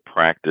try to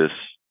practice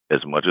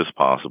as much as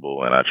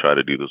possible, and I try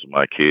to do this with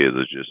my kids,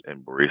 is just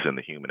embracing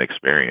the human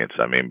experience.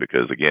 I mean,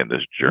 because again,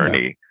 this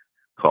journey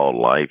called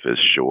life is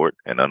short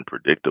and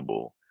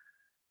unpredictable.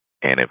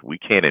 And if we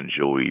can't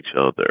enjoy each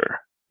other,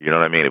 you know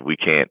what I mean? If we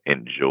can't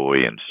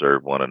enjoy and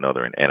serve one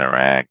another and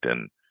interact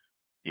and,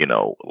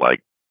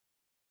 like,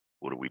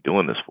 what are we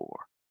doing this for?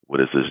 What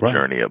is this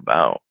journey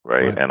about,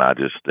 right? And I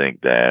just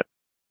think that,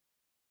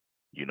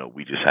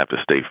 we just have to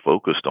stay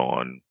focused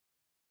on,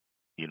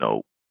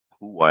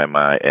 who am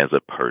I as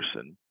a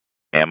person?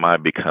 Am I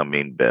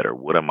becoming better?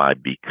 What am I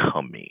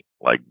becoming?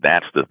 Like,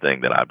 that's the thing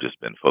that I've just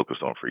been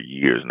focused on for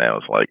years now.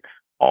 It's like,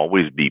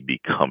 always be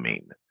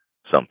becoming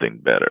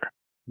something better.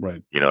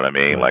 Right. You know what I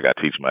mean? Like, I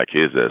teach my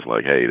kids that it's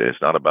like, hey,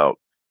 it's not about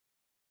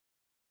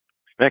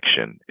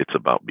perfection. It's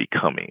about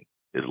becoming.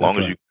 As long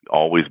as you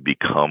always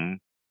become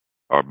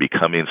or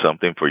becoming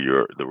something for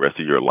the rest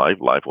of your life,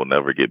 life will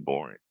never get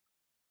boring.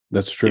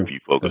 That's true. If you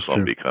focus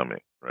on becoming,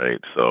 right?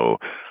 So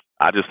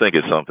I just think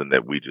it's something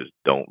that we just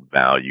don't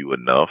value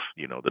enough,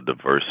 the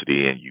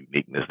diversity and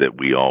uniqueness that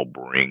we all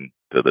bring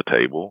to the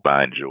table.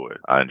 I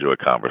enjoy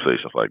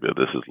conversations like this.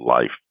 This is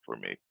life for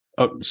me.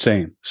 Oh,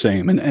 same.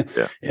 And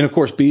of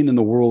course, being in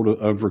the world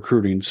of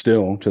recruiting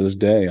still to this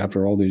day,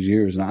 after all these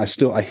years, and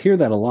I hear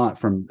that a lot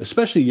from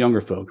especially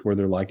younger folks where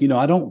they're like,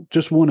 I don't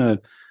just want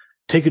to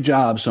take a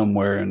job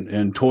somewhere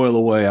and toil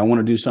away. I want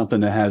to do something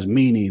that has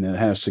meaning and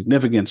has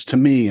significance to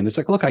me. And it's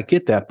like, look, I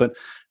get that. But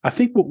I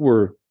think what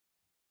we're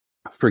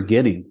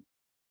forgetting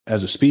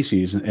as a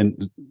species,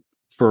 and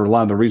for a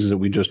lot of the reasons that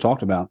we just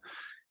talked about,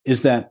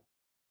 is that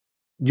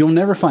you'll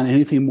never find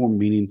anything more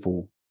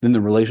meaningful than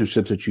the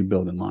relationships that you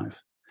build in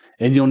life.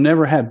 And you'll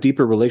never have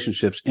deeper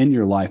relationships in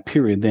your life,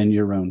 period, than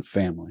your own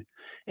family.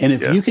 And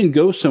if you can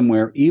go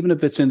somewhere, even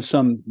if it's in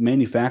some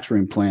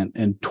manufacturing plant,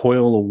 and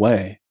toil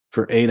away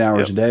for 8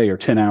 hours a day or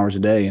 10 hours a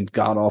day in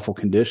god awful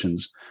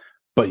conditions,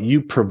 but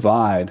you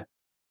have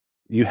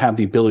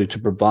the ability to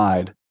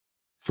provide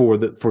for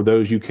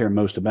those you care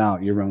most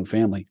about, your own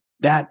family.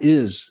 That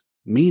is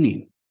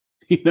meaning.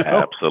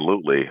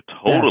 Absolutely.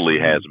 Totally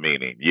has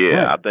meaning.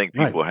 Yeah. Right. I think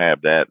people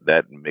have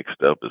that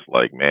mixed up. It's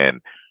like, man,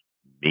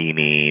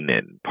 meaning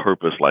and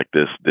purpose, like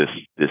this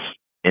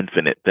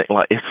infinite thing.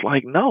 Like, it's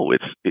like, no,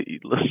 let's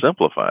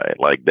simplify it.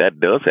 Like, that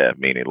does have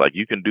meaning. Like,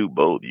 you can do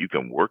both. You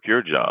can work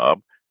your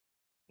job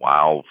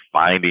while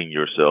finding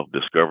yourself,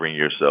 discovering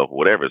yourself,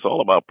 whatever. It's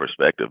all about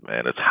perspective,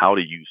 man. It's how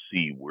do you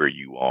see where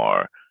you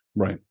are?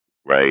 Right.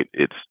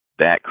 It's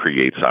that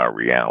creates our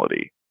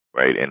reality.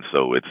 Right. And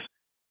so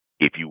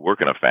if you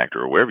work in a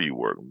factory or wherever you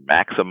work,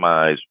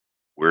 maximize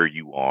where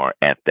you are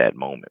at that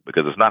moment,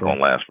 because it's not going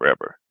to last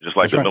forever. Just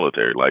like the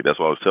military. Like, that's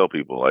what I always tell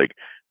people. Like,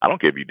 I don't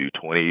care if you do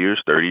 20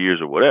 years, 30 years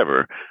or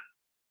whatever,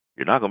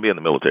 you're not going to be in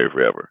the military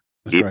forever.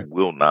 It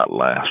will not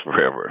last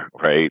forever,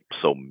 right?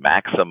 So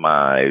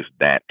maximize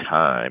that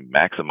time,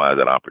 maximize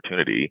that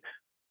opportunity,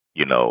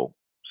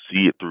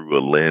 see it through a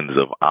lens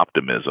of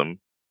optimism,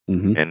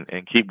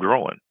 and keep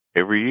growing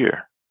every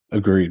year.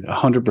 Agreed.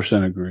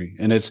 100% agree.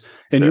 And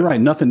you're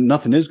right.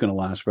 Nothing is going to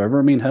last forever.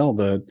 I mean, hell,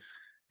 the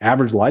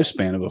average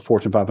lifespan of a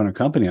Fortune 500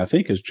 company, I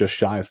think, is just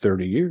shy of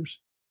 30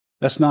 years.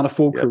 That's not a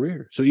full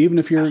career. So even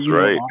if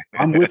you're,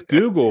 I'm with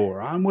Google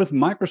or I'm with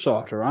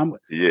Microsoft or I'm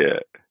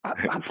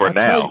for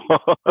now.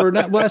 Well,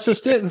 that's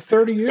just it.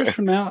 30 years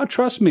from now,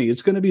 trust me,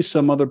 it's going to be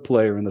some other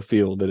player in the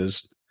field that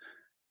is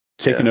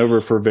taken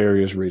over for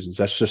various reasons.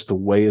 That's just the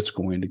way it's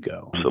going to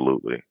go.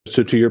 Absolutely.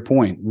 So to your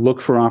point,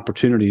 look for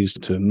opportunities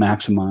to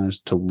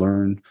maximize, to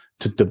learn,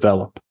 to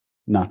develop,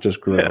 not just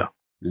grow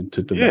and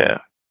to develop. Yeah,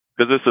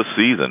 because it's a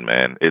season,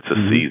 man. It's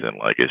a season.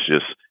 Like, it's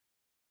just,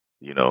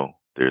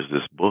 there's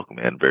this book,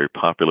 man, very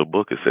popular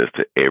book. It says,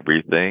 to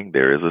everything,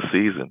 there is a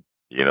season.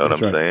 You know what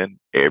I'm saying?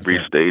 Every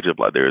stage of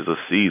life, there is a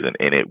season,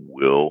 and it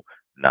will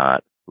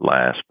not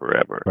last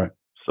forever. Right.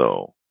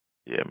 So,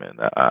 yeah, man,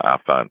 I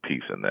find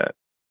peace in that.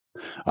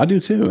 I do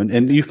too.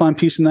 And you find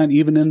peace in that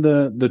even in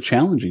the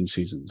challenging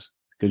seasons,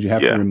 because you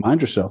have to remind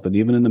yourself that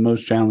even in the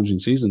most challenging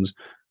seasons,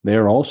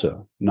 they're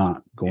also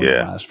not going to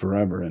last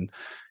forever. And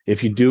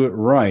if you do it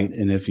right,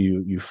 and if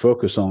you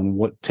focus on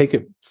take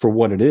it for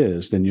what it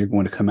is, then you're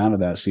going to come out of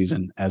that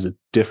season as a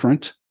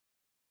different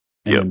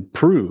and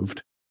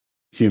improved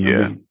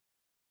human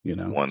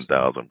being.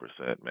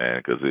 1,000%, man.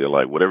 Because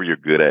like, whatever you're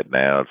good at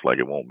now, it's like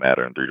it won't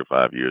matter in 3 to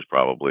 5 years,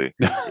 probably.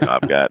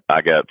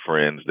 I got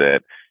friends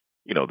that,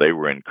 they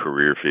were in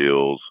career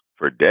fields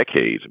for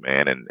decades,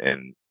 man,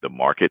 and the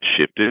market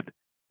shifted,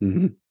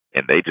 and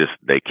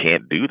they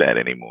can't do that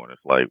anymore. And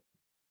it's like,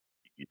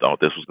 you thought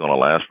this was going to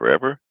last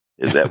forever?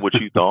 Is that what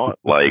you thought?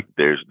 Like,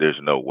 there's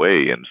no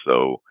way. And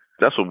so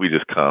that's what we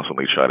just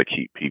constantly try to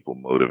keep people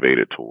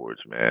motivated towards,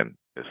 man.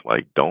 It's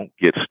like, don't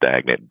get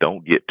stagnant.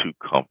 Don't get too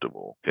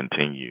comfortable.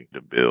 Continue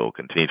to build,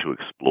 continue to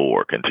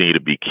explore, continue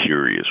to be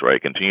curious,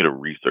 right? Continue to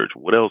research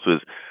what else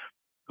is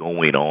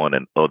going on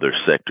in other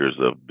sectors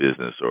of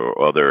business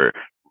or other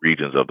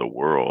regions of the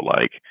world.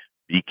 Like,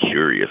 be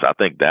curious. I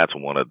think that's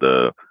one of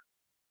the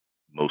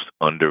most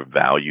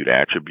undervalued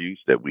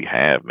attributes that we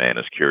have, man,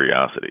 is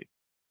curiosity.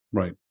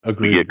 Right.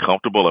 Agreed. We get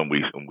comfortable and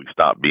we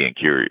stop being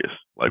curious.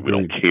 Like, we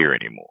don't care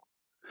anymore.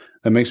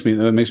 That makes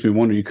me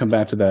wonder. You come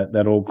back to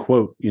that old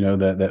quote,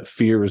 that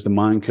fear is the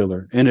mind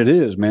killer. And it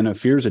is, man.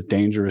 Fear is a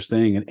dangerous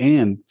thing.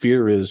 And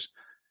fear is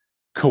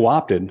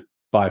co-opted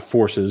by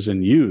forces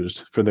and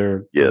used for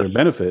their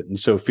benefit. And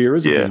so fear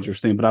is a dangerous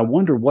thing. But I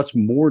wonder what's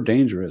more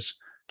dangerous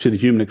to the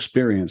human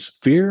experience,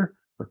 fear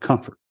or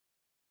comfort?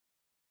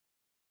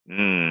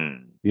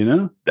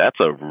 That's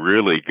a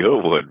really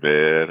good one,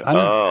 man.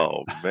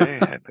 Oh,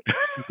 man.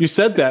 You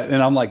said that,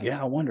 and I'm like,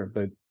 I wonder,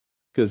 but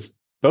because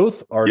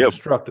both are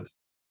destructive.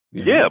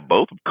 Yeah,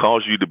 both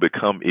cause you to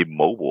become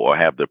immobile, or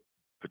have the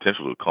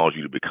potential to cause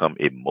you to become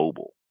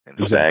immobile and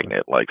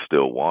stagnant like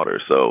still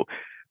water. So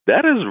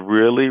that is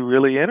really,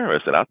 really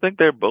interesting. I think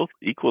they're both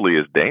equally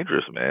as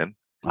dangerous, man.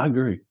 I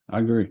agree.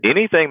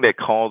 Anything that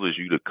causes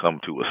you to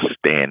come to a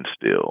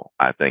standstill,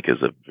 I think,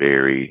 is a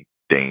very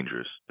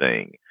dangerous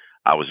thing.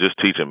 I was just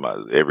teaching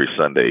every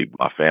Sunday,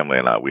 my family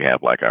and I, we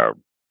have like our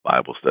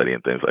Bible study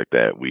and things like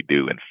that we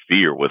do. And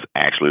fear was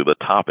actually the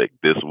topic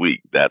this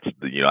week. That's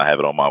I have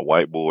it on my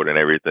whiteboard and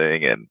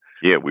everything. And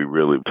yeah, we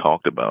really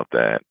talked about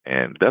that.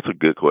 And that's a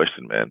good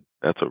question, man.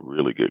 That's a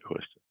really good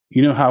question.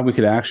 You know how we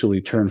could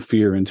actually turn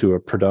fear into a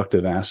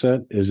productive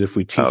asset is if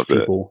we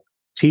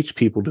teach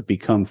people to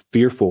become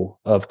fearful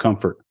of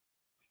comfort.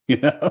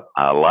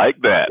 I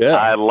like that. Yeah.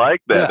 I like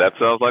that. Yeah. That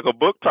sounds like a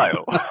book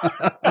title.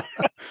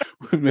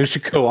 Maybe we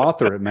should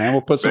co-author it, man.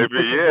 We'll put some, work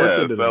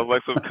into that. Sounds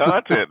like some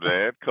content,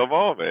 man. Come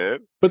on, man.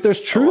 But there's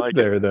truth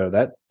there, though.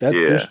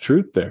 There's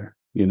truth there.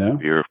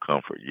 Fear of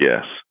comfort.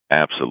 Yes,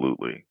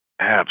 absolutely,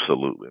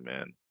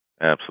 man.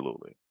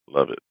 Absolutely,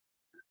 love it.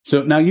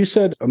 So now you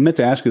said, I meant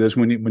to ask you this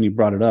when you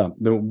brought it up,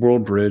 the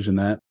World Bridge and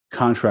that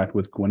contract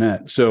with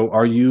Gwinnett. So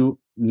are you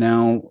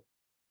now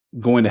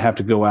going to have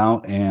to go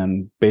out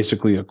and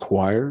basically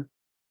acquire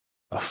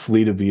a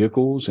fleet of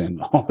vehicles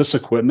and all this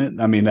equipment?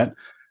 I mean, that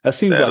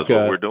seems like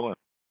what we're doing.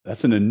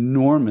 That's an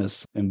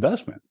enormous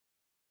investment.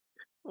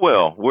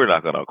 Well, we're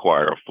not going to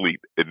acquire a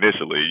fleet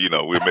initially.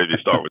 We maybe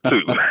start with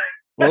two.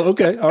 Well,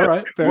 okay. All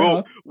right. Fair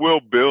enough.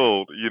 We'll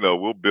build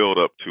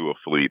up to a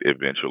fleet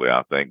eventually,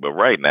 I think. But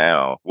right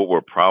now, what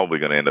we're probably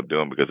going to end up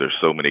doing, because there's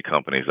so many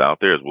companies out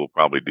there, is we'll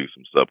probably do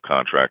some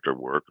subcontractor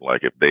work.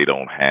 Like if they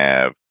don't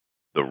have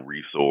the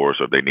resource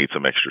or they need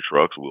some extra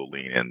trucks, we'll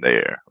lean in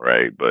there.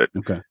 Right. But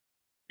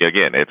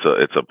again,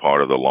 it's a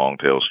part of the long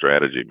tail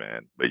strategy,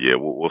 man. But yeah,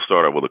 we'll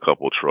start out with a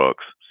couple of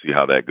trucks, see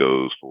how that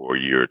goes for a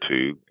year or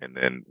two. And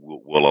then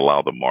we'll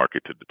allow the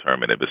market to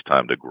determine if it's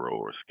time to grow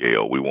or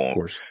scale. We won't. Of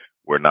course.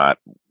 We're not,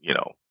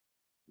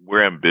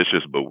 we're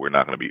ambitious, but we're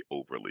not going to be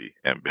overly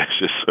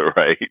ambitious,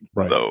 right?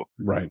 Right. So,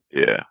 right.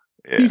 Yeah.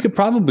 You could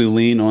probably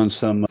lean on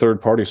some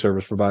third-party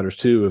service providers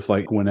too, if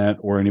like Gwinnett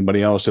or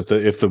anybody else, if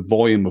the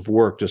volume of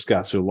work just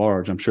got so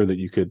large. I'm sure that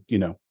you could,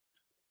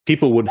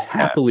 people would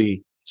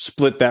happily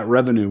split that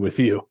revenue with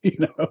you.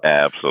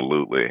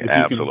 Absolutely.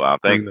 I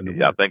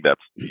think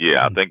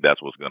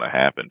that's what's going to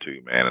happen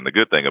too, man. And the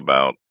good thing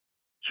about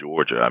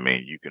Georgia, I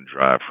mean, you can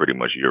drive pretty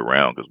much year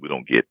round because we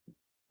don't get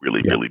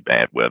really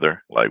bad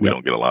weather. Like we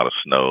don't get a lot of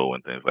snow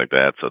and things like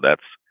that. So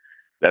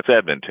that's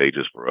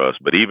advantageous for us.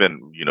 But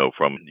even,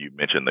 from, you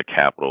mentioned the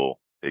capital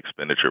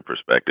expenditure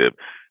perspective,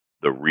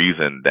 the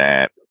reason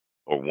that,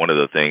 or one of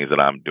the things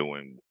that I'm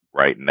doing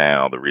right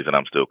now, the reason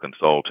I'm still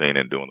consulting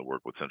and doing the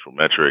work with Central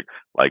Metric,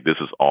 like this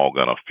is all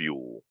going to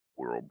fuel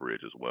World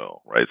Bridge as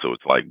well, right? So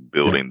it's like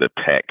building the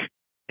tech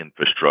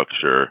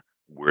infrastructure.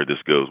 Where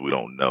this goes, we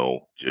don't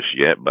know just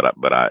yet, but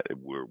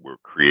we're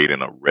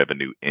creating a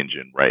revenue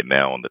engine right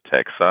now on the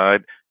tech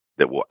side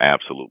that will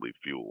absolutely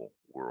fuel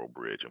World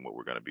Bridge and what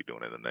we're going to be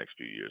doing in the next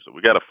few years. So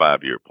we got a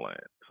 5-year plan.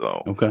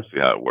 So see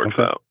how it works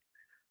out.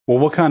 Well,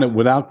 what kind of,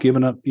 without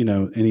giving up,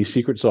 any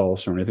secret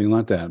sauce or anything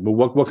like that, but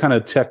what kind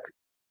of tech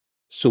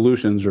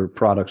solutions or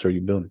products are you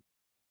building?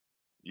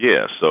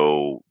 Yeah,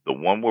 so the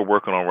one we're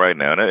working on right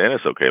now, and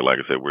it's okay. Like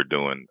I said, we're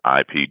doing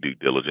IP due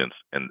diligence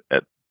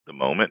at the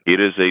moment.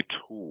 It is a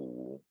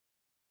tool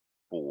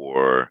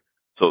for,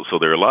 so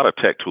there are a lot of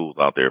tech tools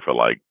out there for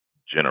like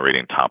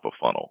generating top of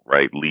funnel,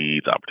 right?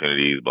 Leads,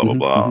 opportunities, blah, blah,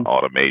 blah,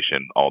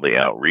 automation, all the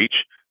outreach.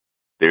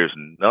 There's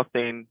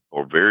nothing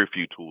or very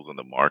few tools in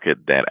the market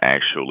that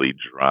actually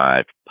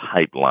drive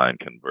pipeline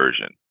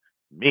conversion.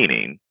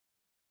 Meaning,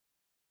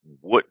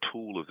 what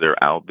tool is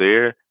there out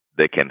there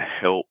that can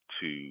help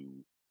to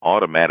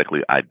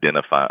automatically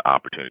identify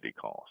opportunity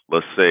costs?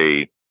 Let's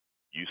say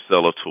you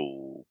sell a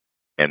tool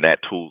and that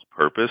tool's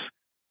purpose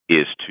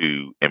is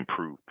to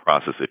improve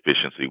process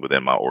efficiency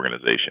within my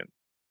organization.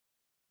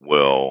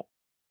 Well,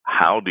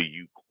 how do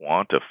you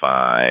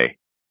quantify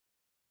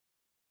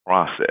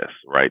process,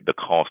 right? The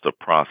cost of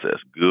process,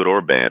 good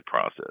or bad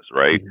process,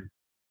 right?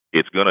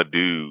 It's going to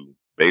do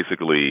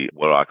basically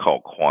what I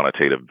call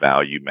quantitative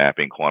value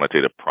mapping,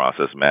 quantitative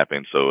process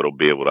mapping. So it'll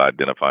be able to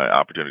identify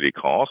opportunity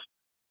costs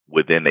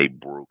within a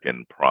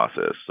broken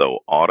process. So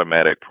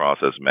automatic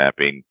process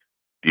mapping,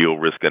 deal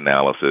risk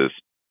analysis,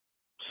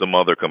 some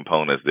other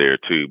components there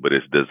too, but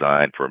it's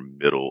designed for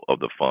middle of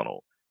the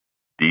funnel.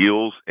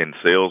 Deals and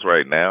sales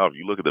right now, if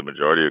you look at the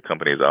majority of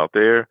companies out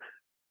there,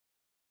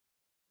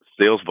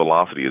 sales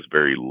velocity is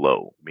very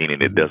low,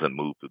 meaning it doesn't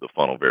move through the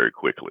funnel very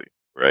quickly,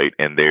 right?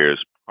 And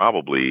there's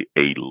probably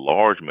a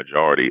large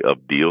majority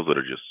of deals that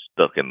are just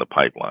stuck in the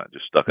pipeline,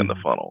 just stuck in the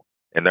funnel,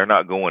 and they're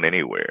not going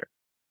anywhere.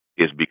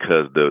 It's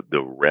because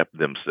the rep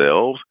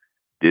themselves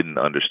didn't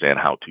understand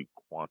how to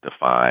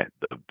quantify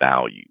the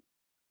value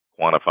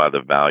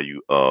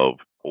of,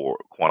 or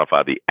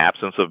quantify the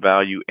absence of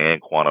value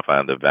and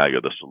quantifying the value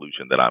of the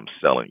solution that I'm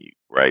selling you,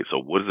 right? So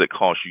what does it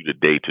cost you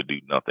today to do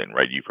nothing,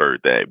 right? You've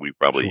heard that. We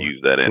probably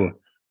use that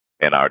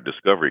in our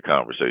discovery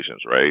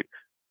conversations, right?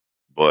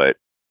 But,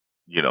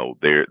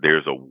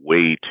 there's a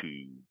way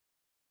to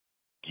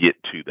get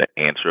to the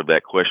answer of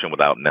that question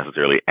without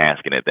necessarily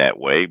asking it that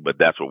way. But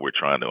that's what we're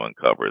trying to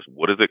uncover is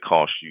what does it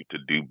cost you to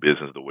do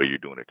business the way you're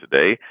doing it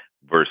today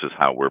versus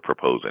how we're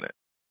proposing it?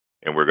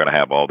 And we're going to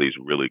have all these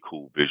really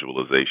cool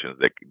visualizations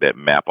that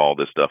map all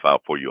this stuff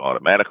out for you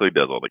automatically,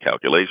 does all the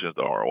calculations,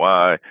 the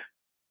ROI,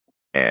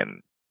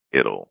 and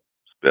it'll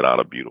spit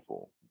out a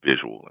beautiful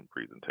visual and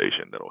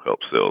presentation that'll help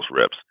sales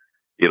reps.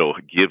 It'll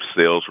give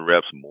sales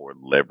reps more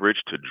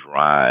leverage to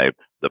drive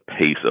the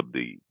pace of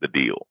the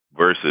deal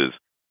versus,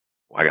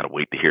 well, I got to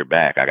wait to hear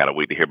back. I got to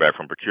wait to hear back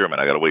from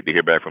procurement. I got to wait to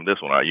hear back from this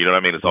one. You know what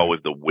I mean? It's always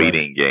the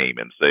waiting game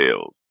in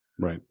sales.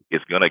 Right.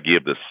 It's going to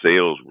give the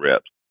sales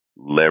reps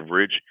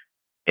leverage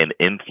and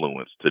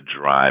influence to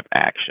drive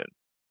action.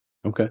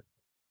 Okay.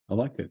 I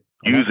like it.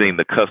 Using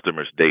the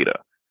customer's data.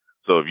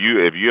 So if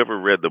you ever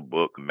read the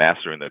book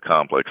Mastering the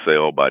Complex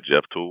Sale by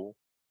Jeff Toole?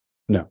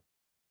 No.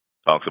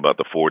 Talks about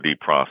the 4D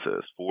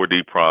process.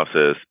 4D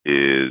process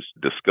is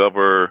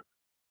discover,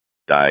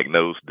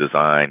 diagnose,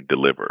 design,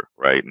 deliver,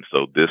 right? And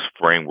so this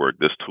framework,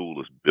 this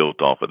tool is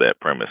built off of that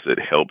premise. It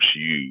helps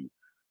you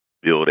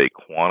build a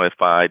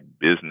quantified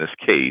business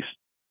case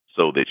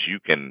so that you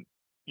can,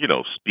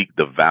 speak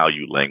the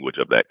value language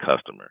of that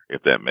customer,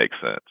 if that makes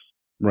sense.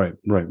 Right.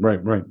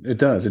 It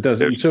does.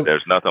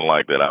 There's nothing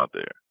like that out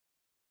there.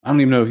 I don't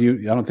even know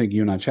I don't think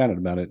you and I chatted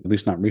about it, at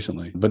least not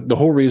recently. But the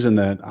whole reason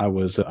that I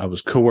was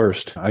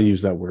coerced, I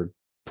use that word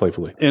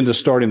playfully, into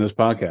starting this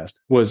podcast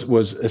was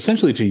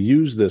essentially to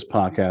use this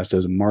podcast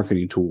as a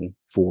marketing tool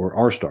for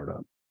our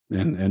startup.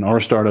 And our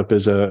startup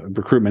is a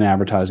recruitment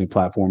advertising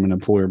platform, an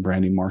employer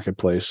branding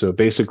marketplace. So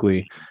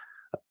basically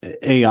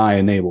AI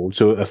enabled.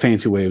 So a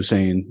fancy way of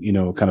saying,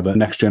 kind of a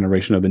next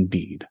generation of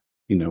Indeed,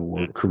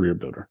 or Career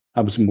Builder.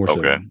 I was more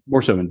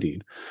so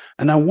Indeed.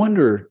 And I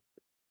wonder,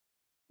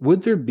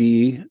 would there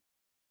be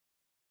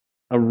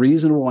a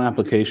reasonable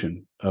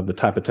application of the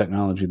type of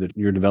technology that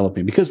you're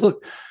developing? Because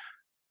look,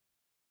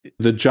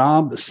 the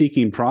job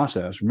seeking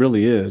process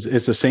really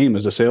it's the same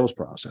as a sales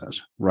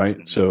process, right?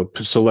 Mm-hmm. So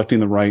selecting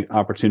the right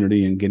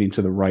opportunity and getting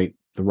to the right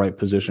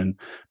position,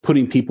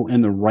 putting people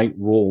in the right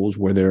roles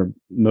where they're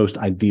most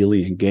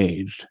ideally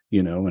engaged,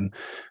 and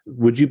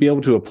would you be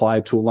able to apply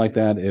a tool like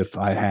that if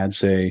I had,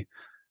 say,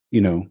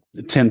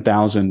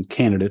 10,000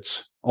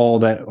 candidates, all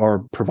that are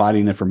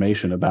providing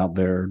information about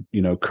their,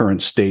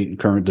 current state and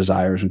current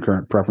desires and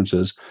current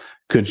preferences?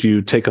 Could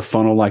you take a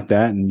funnel like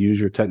that and use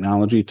your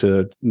technology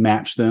to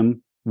match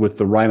them with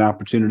the right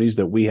opportunities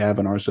that we have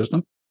in our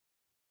system?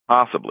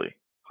 Possibly,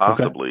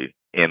 okay.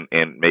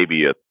 And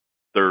maybe a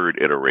third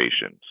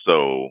iteration.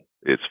 So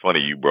it's funny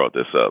you brought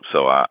this up.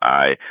 So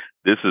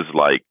this is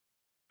like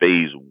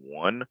phase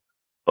 1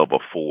 of a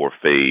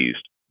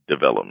 4-phased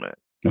development,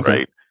 okay.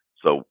 Right?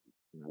 So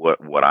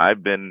what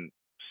I've been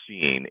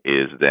seeing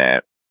is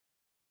that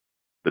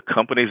the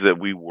companies that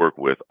we work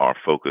with are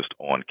focused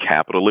on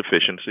capital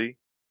efficiency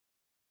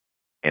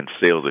and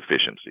sales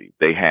efficiency.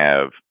 They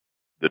have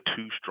the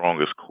two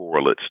strongest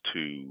correlates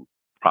to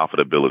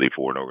profitability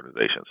for an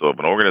organization. So if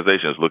an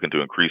organization is looking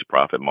to increase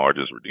profit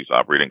margins, reduce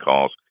operating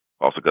costs,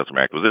 cost of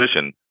customer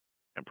acquisition,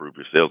 improve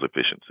your sales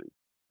efficiency,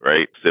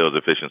 right? Sales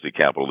efficiency,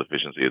 capital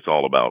efficiency, it's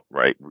all about,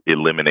 right,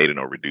 eliminating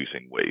or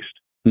reducing waste.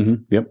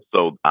 Mm-hmm. Yep.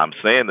 So I'm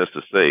saying this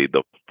to say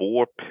the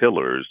 4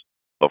 pillars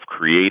of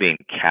creating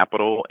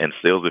capital and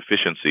sales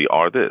efficiency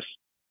are this: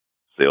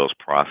 sales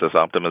process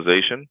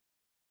optimization,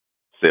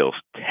 sales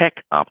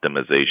tech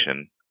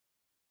optimization,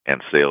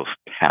 and sales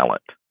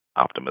talent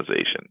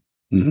optimization.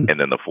 Mm-hmm. And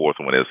then the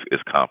 4th one is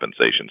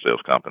compensation,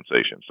 sales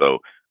compensation. So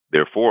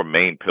there are 4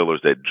 main pillars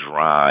that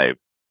drive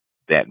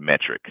that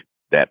metric,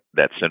 that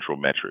central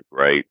metric,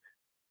 right?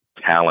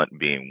 Talent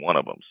being one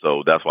of them.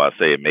 So that's why I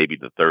say it may be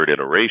the third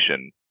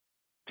iteration.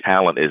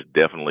 Talent is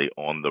definitely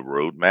on the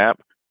roadmap,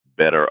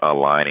 better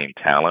aligning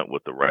talent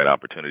with the right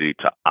opportunity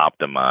to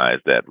optimize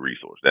that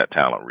resource, that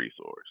talent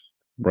resource.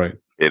 Right.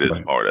 It is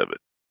part of it.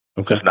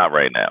 Okay. It's not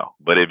right now,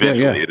 but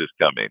eventually it is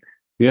coming.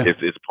 Yeah.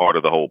 It's part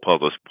of the whole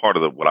puzzle. It's part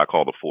of what I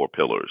call the 4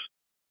 pillars.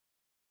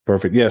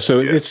 Perfect. Yeah.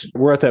 So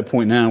we're at that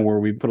point now where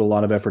we put a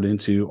lot of effort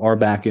into our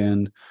back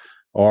end,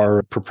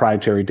 our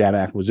proprietary data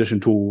acquisition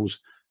tools.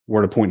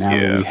 We're at a point now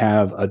where we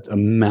have a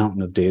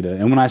mountain of data.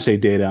 And when I say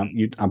data,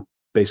 I'm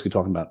basically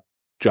talking about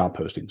job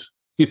postings.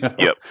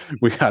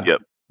 We got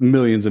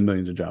millions and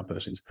millions of job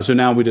postings. So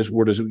now we're just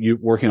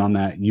working on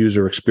that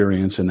user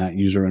experience and that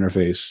user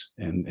interface,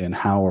 and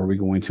how are we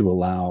going to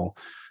allow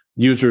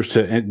users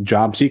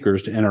job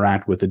seekers to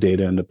interact with the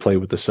data and to play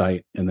with the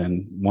site. And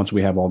then once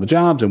we have all the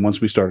jobs and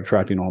once we start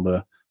attracting all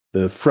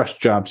the fresh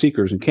job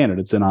seekers and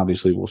candidates, then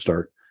obviously we'll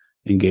start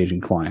engaging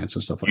clients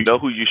and stuff like that. You know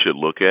who you should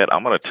look at?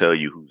 I'm going to tell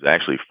you who's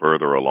actually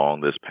further along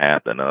this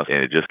path than us.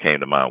 And it just came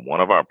to mind. One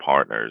of our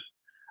partners,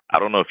 I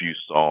don't know if you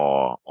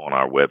saw on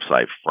our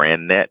website,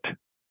 FranNet.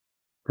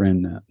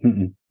 FranNet.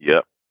 Mm-mm.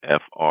 Yep.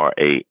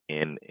 FRANNET.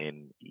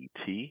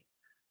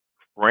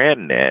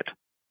 FranNet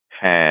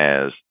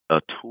has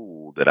a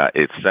tool that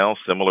it sounds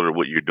similar to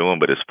what you're doing,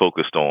 but it's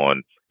focused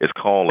on, I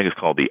think it's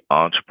called the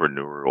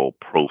Entrepreneurial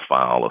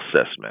Profile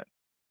Assessment,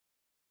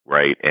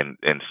 right?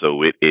 And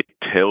so it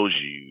tells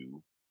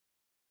you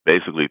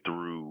basically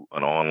through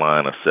an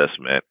online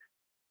assessment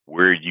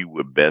where you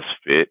would best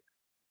fit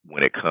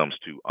when it comes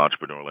to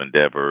entrepreneurial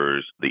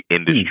endeavors, the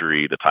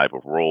industry, the type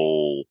of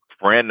role,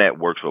 FranNet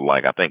works with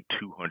like I think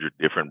 200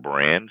 different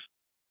brands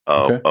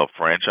of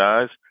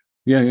franchise.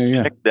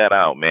 Yeah. Check that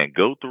out, man.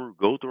 Go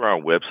through our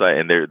website,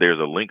 and there's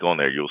a link on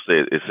there. You'll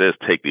see it says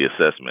take the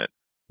assessment.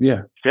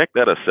 Yeah. Check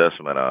that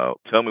assessment out.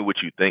 Tell me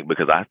what you think,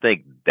 because I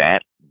think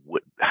that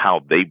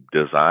how they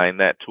design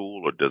that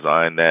tool or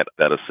design that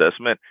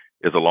assessment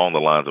is along the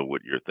lines of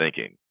what you're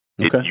thinking.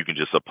 Okay. You can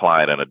just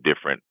apply it in a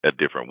different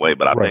way,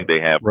 but I think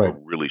they have a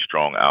really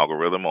strong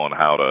algorithm on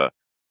how to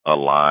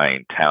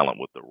align talent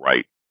with the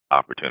right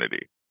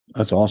opportunity.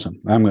 That's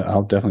awesome.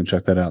 I'll definitely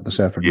check that out this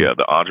afternoon. Yeah,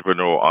 the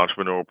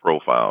entrepreneurial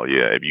profile.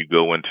 Yeah, if you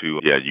go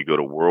you go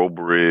to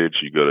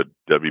WorldBridge, you go to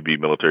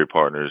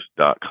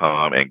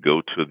WBMilitaryPartners.com and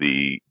go to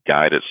the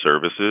guided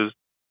services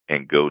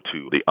and go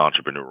to the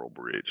entrepreneurial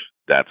bridge.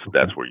 That's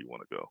where you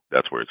want to go.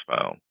 That's where it's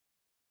found.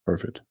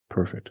 Perfect.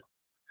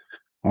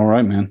 All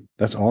right, man.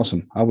 That's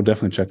awesome. I would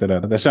definitely check that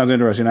out. That sounds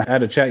interesting. I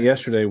had a chat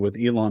yesterday with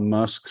Elon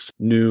Musk's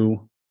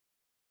new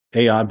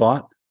AI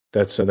bot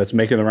that's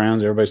making the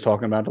rounds. Everybody's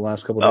talking about the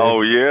last couple of days.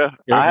 Oh yeah,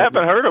 I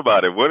haven't heard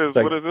about it. What is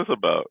this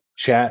about?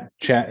 Chat.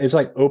 It's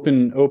like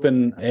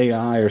open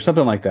AI or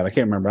something like that. I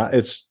can't remember.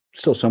 It's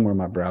still somewhere in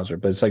my browser,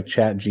 but it's like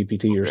Chat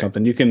GPT or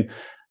something. You can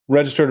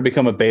register to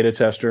become a beta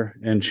tester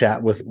and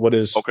chat with what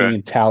is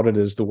being touted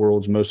as the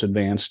world's most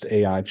advanced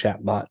AI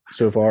chatbot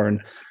so far.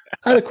 And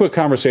I had a quick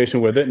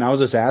conversation with it, and I was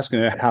just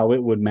asking it how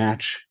it would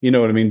match, you know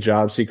what I mean,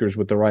 job seekers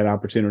with the right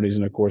opportunities.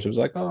 And of course, it was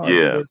like, oh,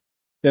 yeah.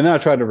 And then I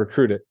tried to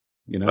recruit it.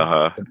 You know,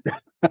 I'm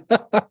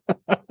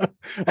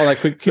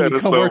like, can you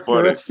come work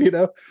for us? You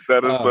know,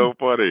 that is so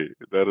funny.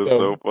 That is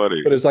so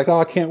funny. But it's like, oh,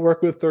 I can't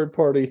work with third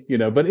party. You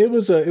know, but it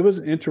was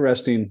an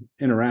interesting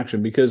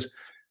interaction because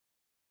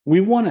we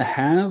want to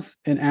have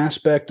an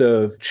aspect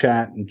of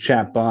chat and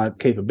chatbot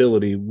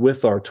capability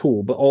with our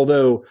tool. But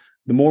although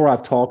the more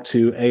I've talked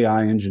to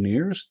AI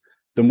engineers,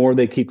 the more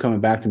they keep coming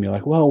back to me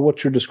like, well,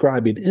 what you're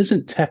describing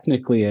isn't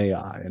technically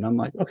AI, and I'm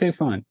like, okay,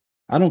 fine.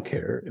 I don't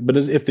care. But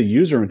if the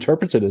user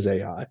interprets it as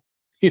AI,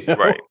 you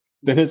know,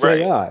 then it's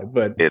AI.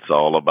 But it's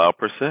all about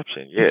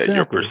perception. Yeah, exactly.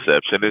 Your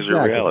perception is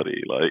your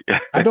reality. Like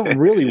I don't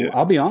really.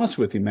 I'll be honest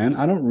with you, man.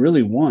 I don't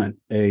really want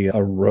a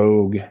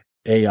rogue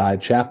AI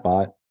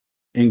chatbot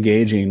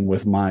engaging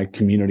with my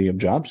community of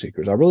job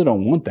seekers. I really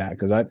don't want that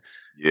because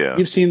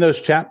you've seen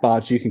those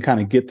chatbots. You can kind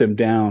of get them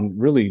down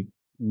really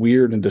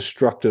weird and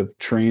destructive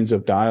trains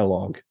of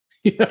dialogue.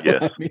 You know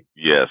yes. I mean?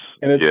 Yes.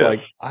 And it's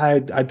like, I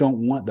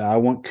don't want that. I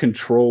want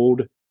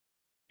controlled.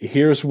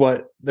 Here's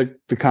what the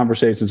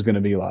conversation is going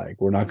to be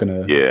like. We're not going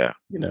to, do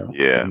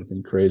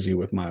anything crazy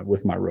with my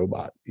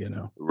robot, you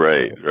know?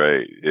 Right.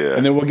 Yeah.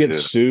 And then we'll get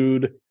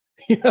sued.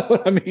 You know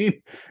what I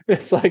mean?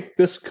 It's like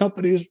this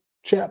company's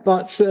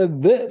chatbot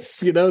said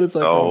this, you know? It's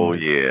like,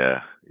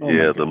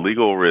 the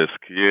legal risk.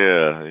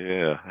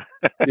 Yeah.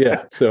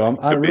 Yeah. So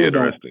I really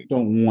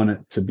don't want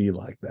it to be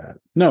like that.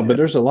 No, but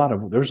there's a lot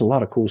of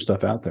cool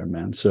stuff out there,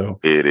 man. So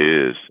it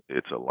is.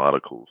 It's a lot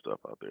of cool stuff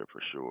out there for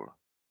sure.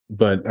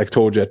 But I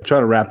told you, I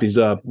try to wrap these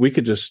up. We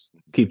could just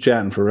keep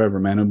chatting forever,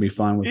 man. It'll be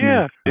fine with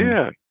me.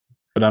 Yeah.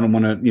 But I don't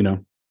want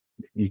to,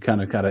 you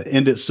kind of got to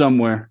end it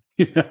somewhere.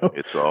 You know?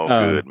 It's all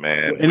good,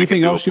 man.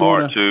 Anything else you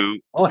want to?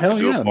 Oh, hell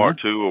yeah,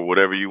 part 2 or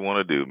whatever you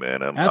want to do,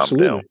 man. I'm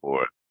down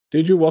for it.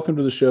 Dude, you're welcome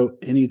to the show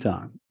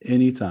anytime.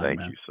 Thank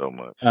man. you so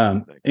much.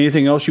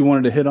 Anything else you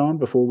wanted to hit on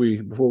before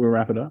we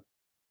wrap it up?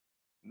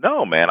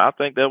 No, man. I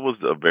think that was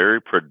a very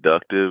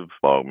productive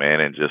vlog, man,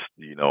 and just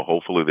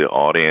hopefully the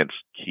audience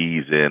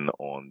keys in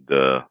on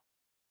the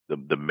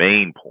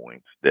main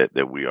points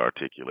that we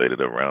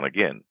articulated around.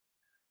 Again,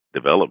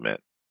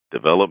 development.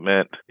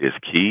 Development is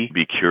key.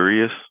 Be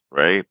curious,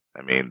 right?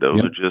 I mean, those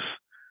are just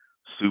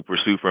super,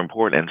 super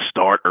important, and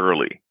start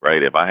early,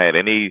 right? If I had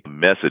any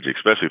message,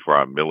 especially for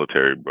our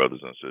military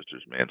brothers and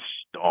sisters, man,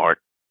 start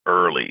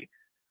early.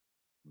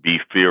 Be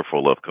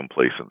fearful of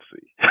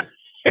complacency.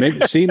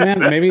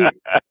 Maybe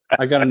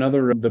I got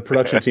the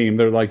production team.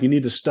 They're like, you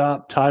need to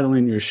stop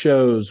titling your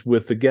shows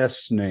with the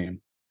guest's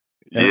name.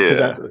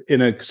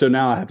 So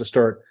now I have to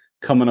start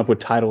coming up with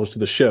titles to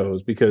the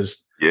shows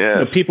because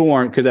people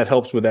aren't, because that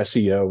helps with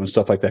SEO and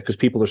stuff like that, because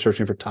people are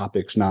searching for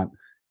topics, not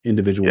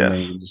individual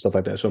names and stuff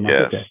like that. So I'm like,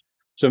 okay.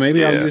 So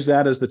maybe I'll use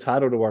that as the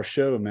title to our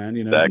show, man.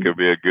 That could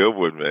be a good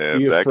one, man.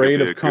 Be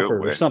afraid of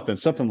comfort or something.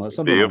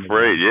 Be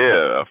afraid,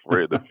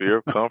 afraid. The fear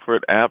of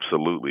comfort,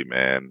 absolutely,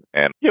 man.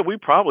 And we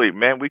probably,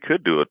 man, we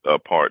could do a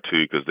part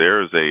 2 because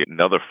there is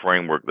another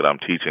framework that I'm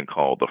teaching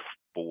called the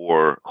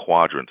 4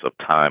 quadrants of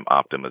time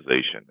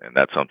optimization, and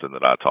that's something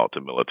that I talk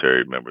to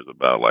military members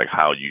about, like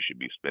how you should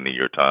be spending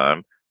your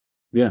time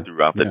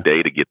throughout the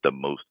day to get the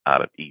most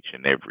out of each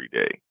and every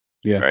day.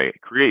 Yeah, right.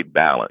 Create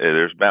balance.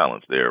 There's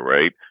balance there,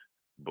 right?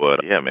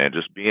 But man,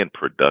 just being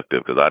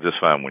productive, because I just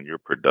find when you're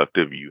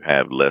productive, you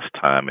have less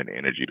time and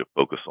energy to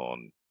focus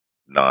on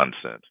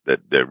nonsense that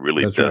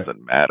really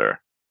doesn't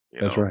matter.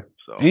 That's right.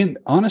 So, and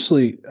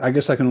honestly, I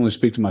guess I can only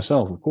speak to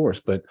myself, of course,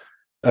 but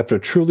after a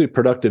truly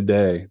productive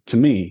day, to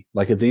me,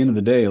 like at the end of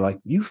the day, like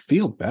you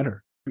feel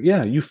better.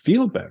 Yeah, you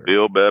feel better.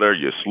 Feel better,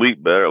 you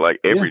sleep better, like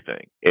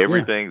everything. Yeah.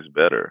 Everything's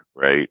better,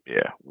 right?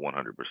 Yeah,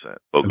 100%.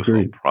 Focus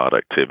on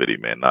productivity,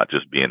 man, not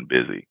just being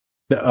busy.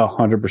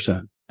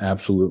 100%.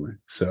 Absolutely.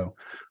 So,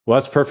 well,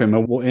 that's perfect,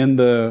 man. We'll end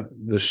the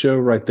show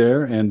right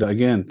there. And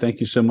again, thank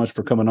you so much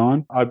for coming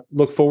on. I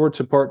look forward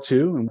to part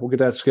 2, and we'll get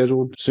that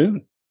scheduled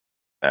soon.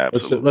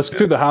 Absolutely. Let's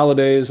do the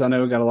holidays. I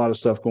know we got a lot of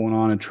stuff going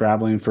on and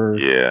traveling for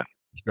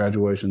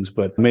graduations,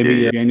 but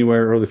maybe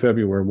January, early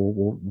February,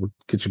 we'll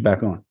get you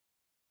back on.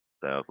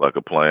 Sounds like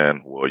a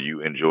plan. Well,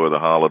 you enjoy the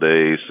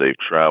holidays, safe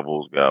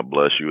travels. God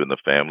bless you and the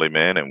family,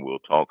 man, and we'll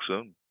talk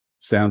soon.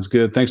 Sounds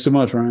good. Thanks so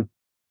much, Ryan.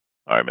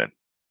 All right, man.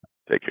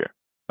 Take care.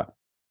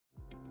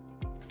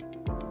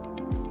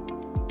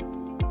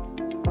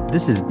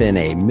 This has been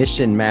a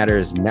Mission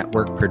Matters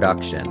Network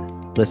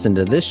production. Listen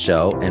to this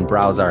show and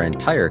browse our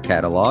entire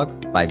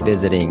catalog by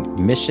visiting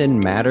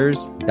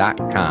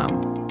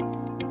missionmatters.com.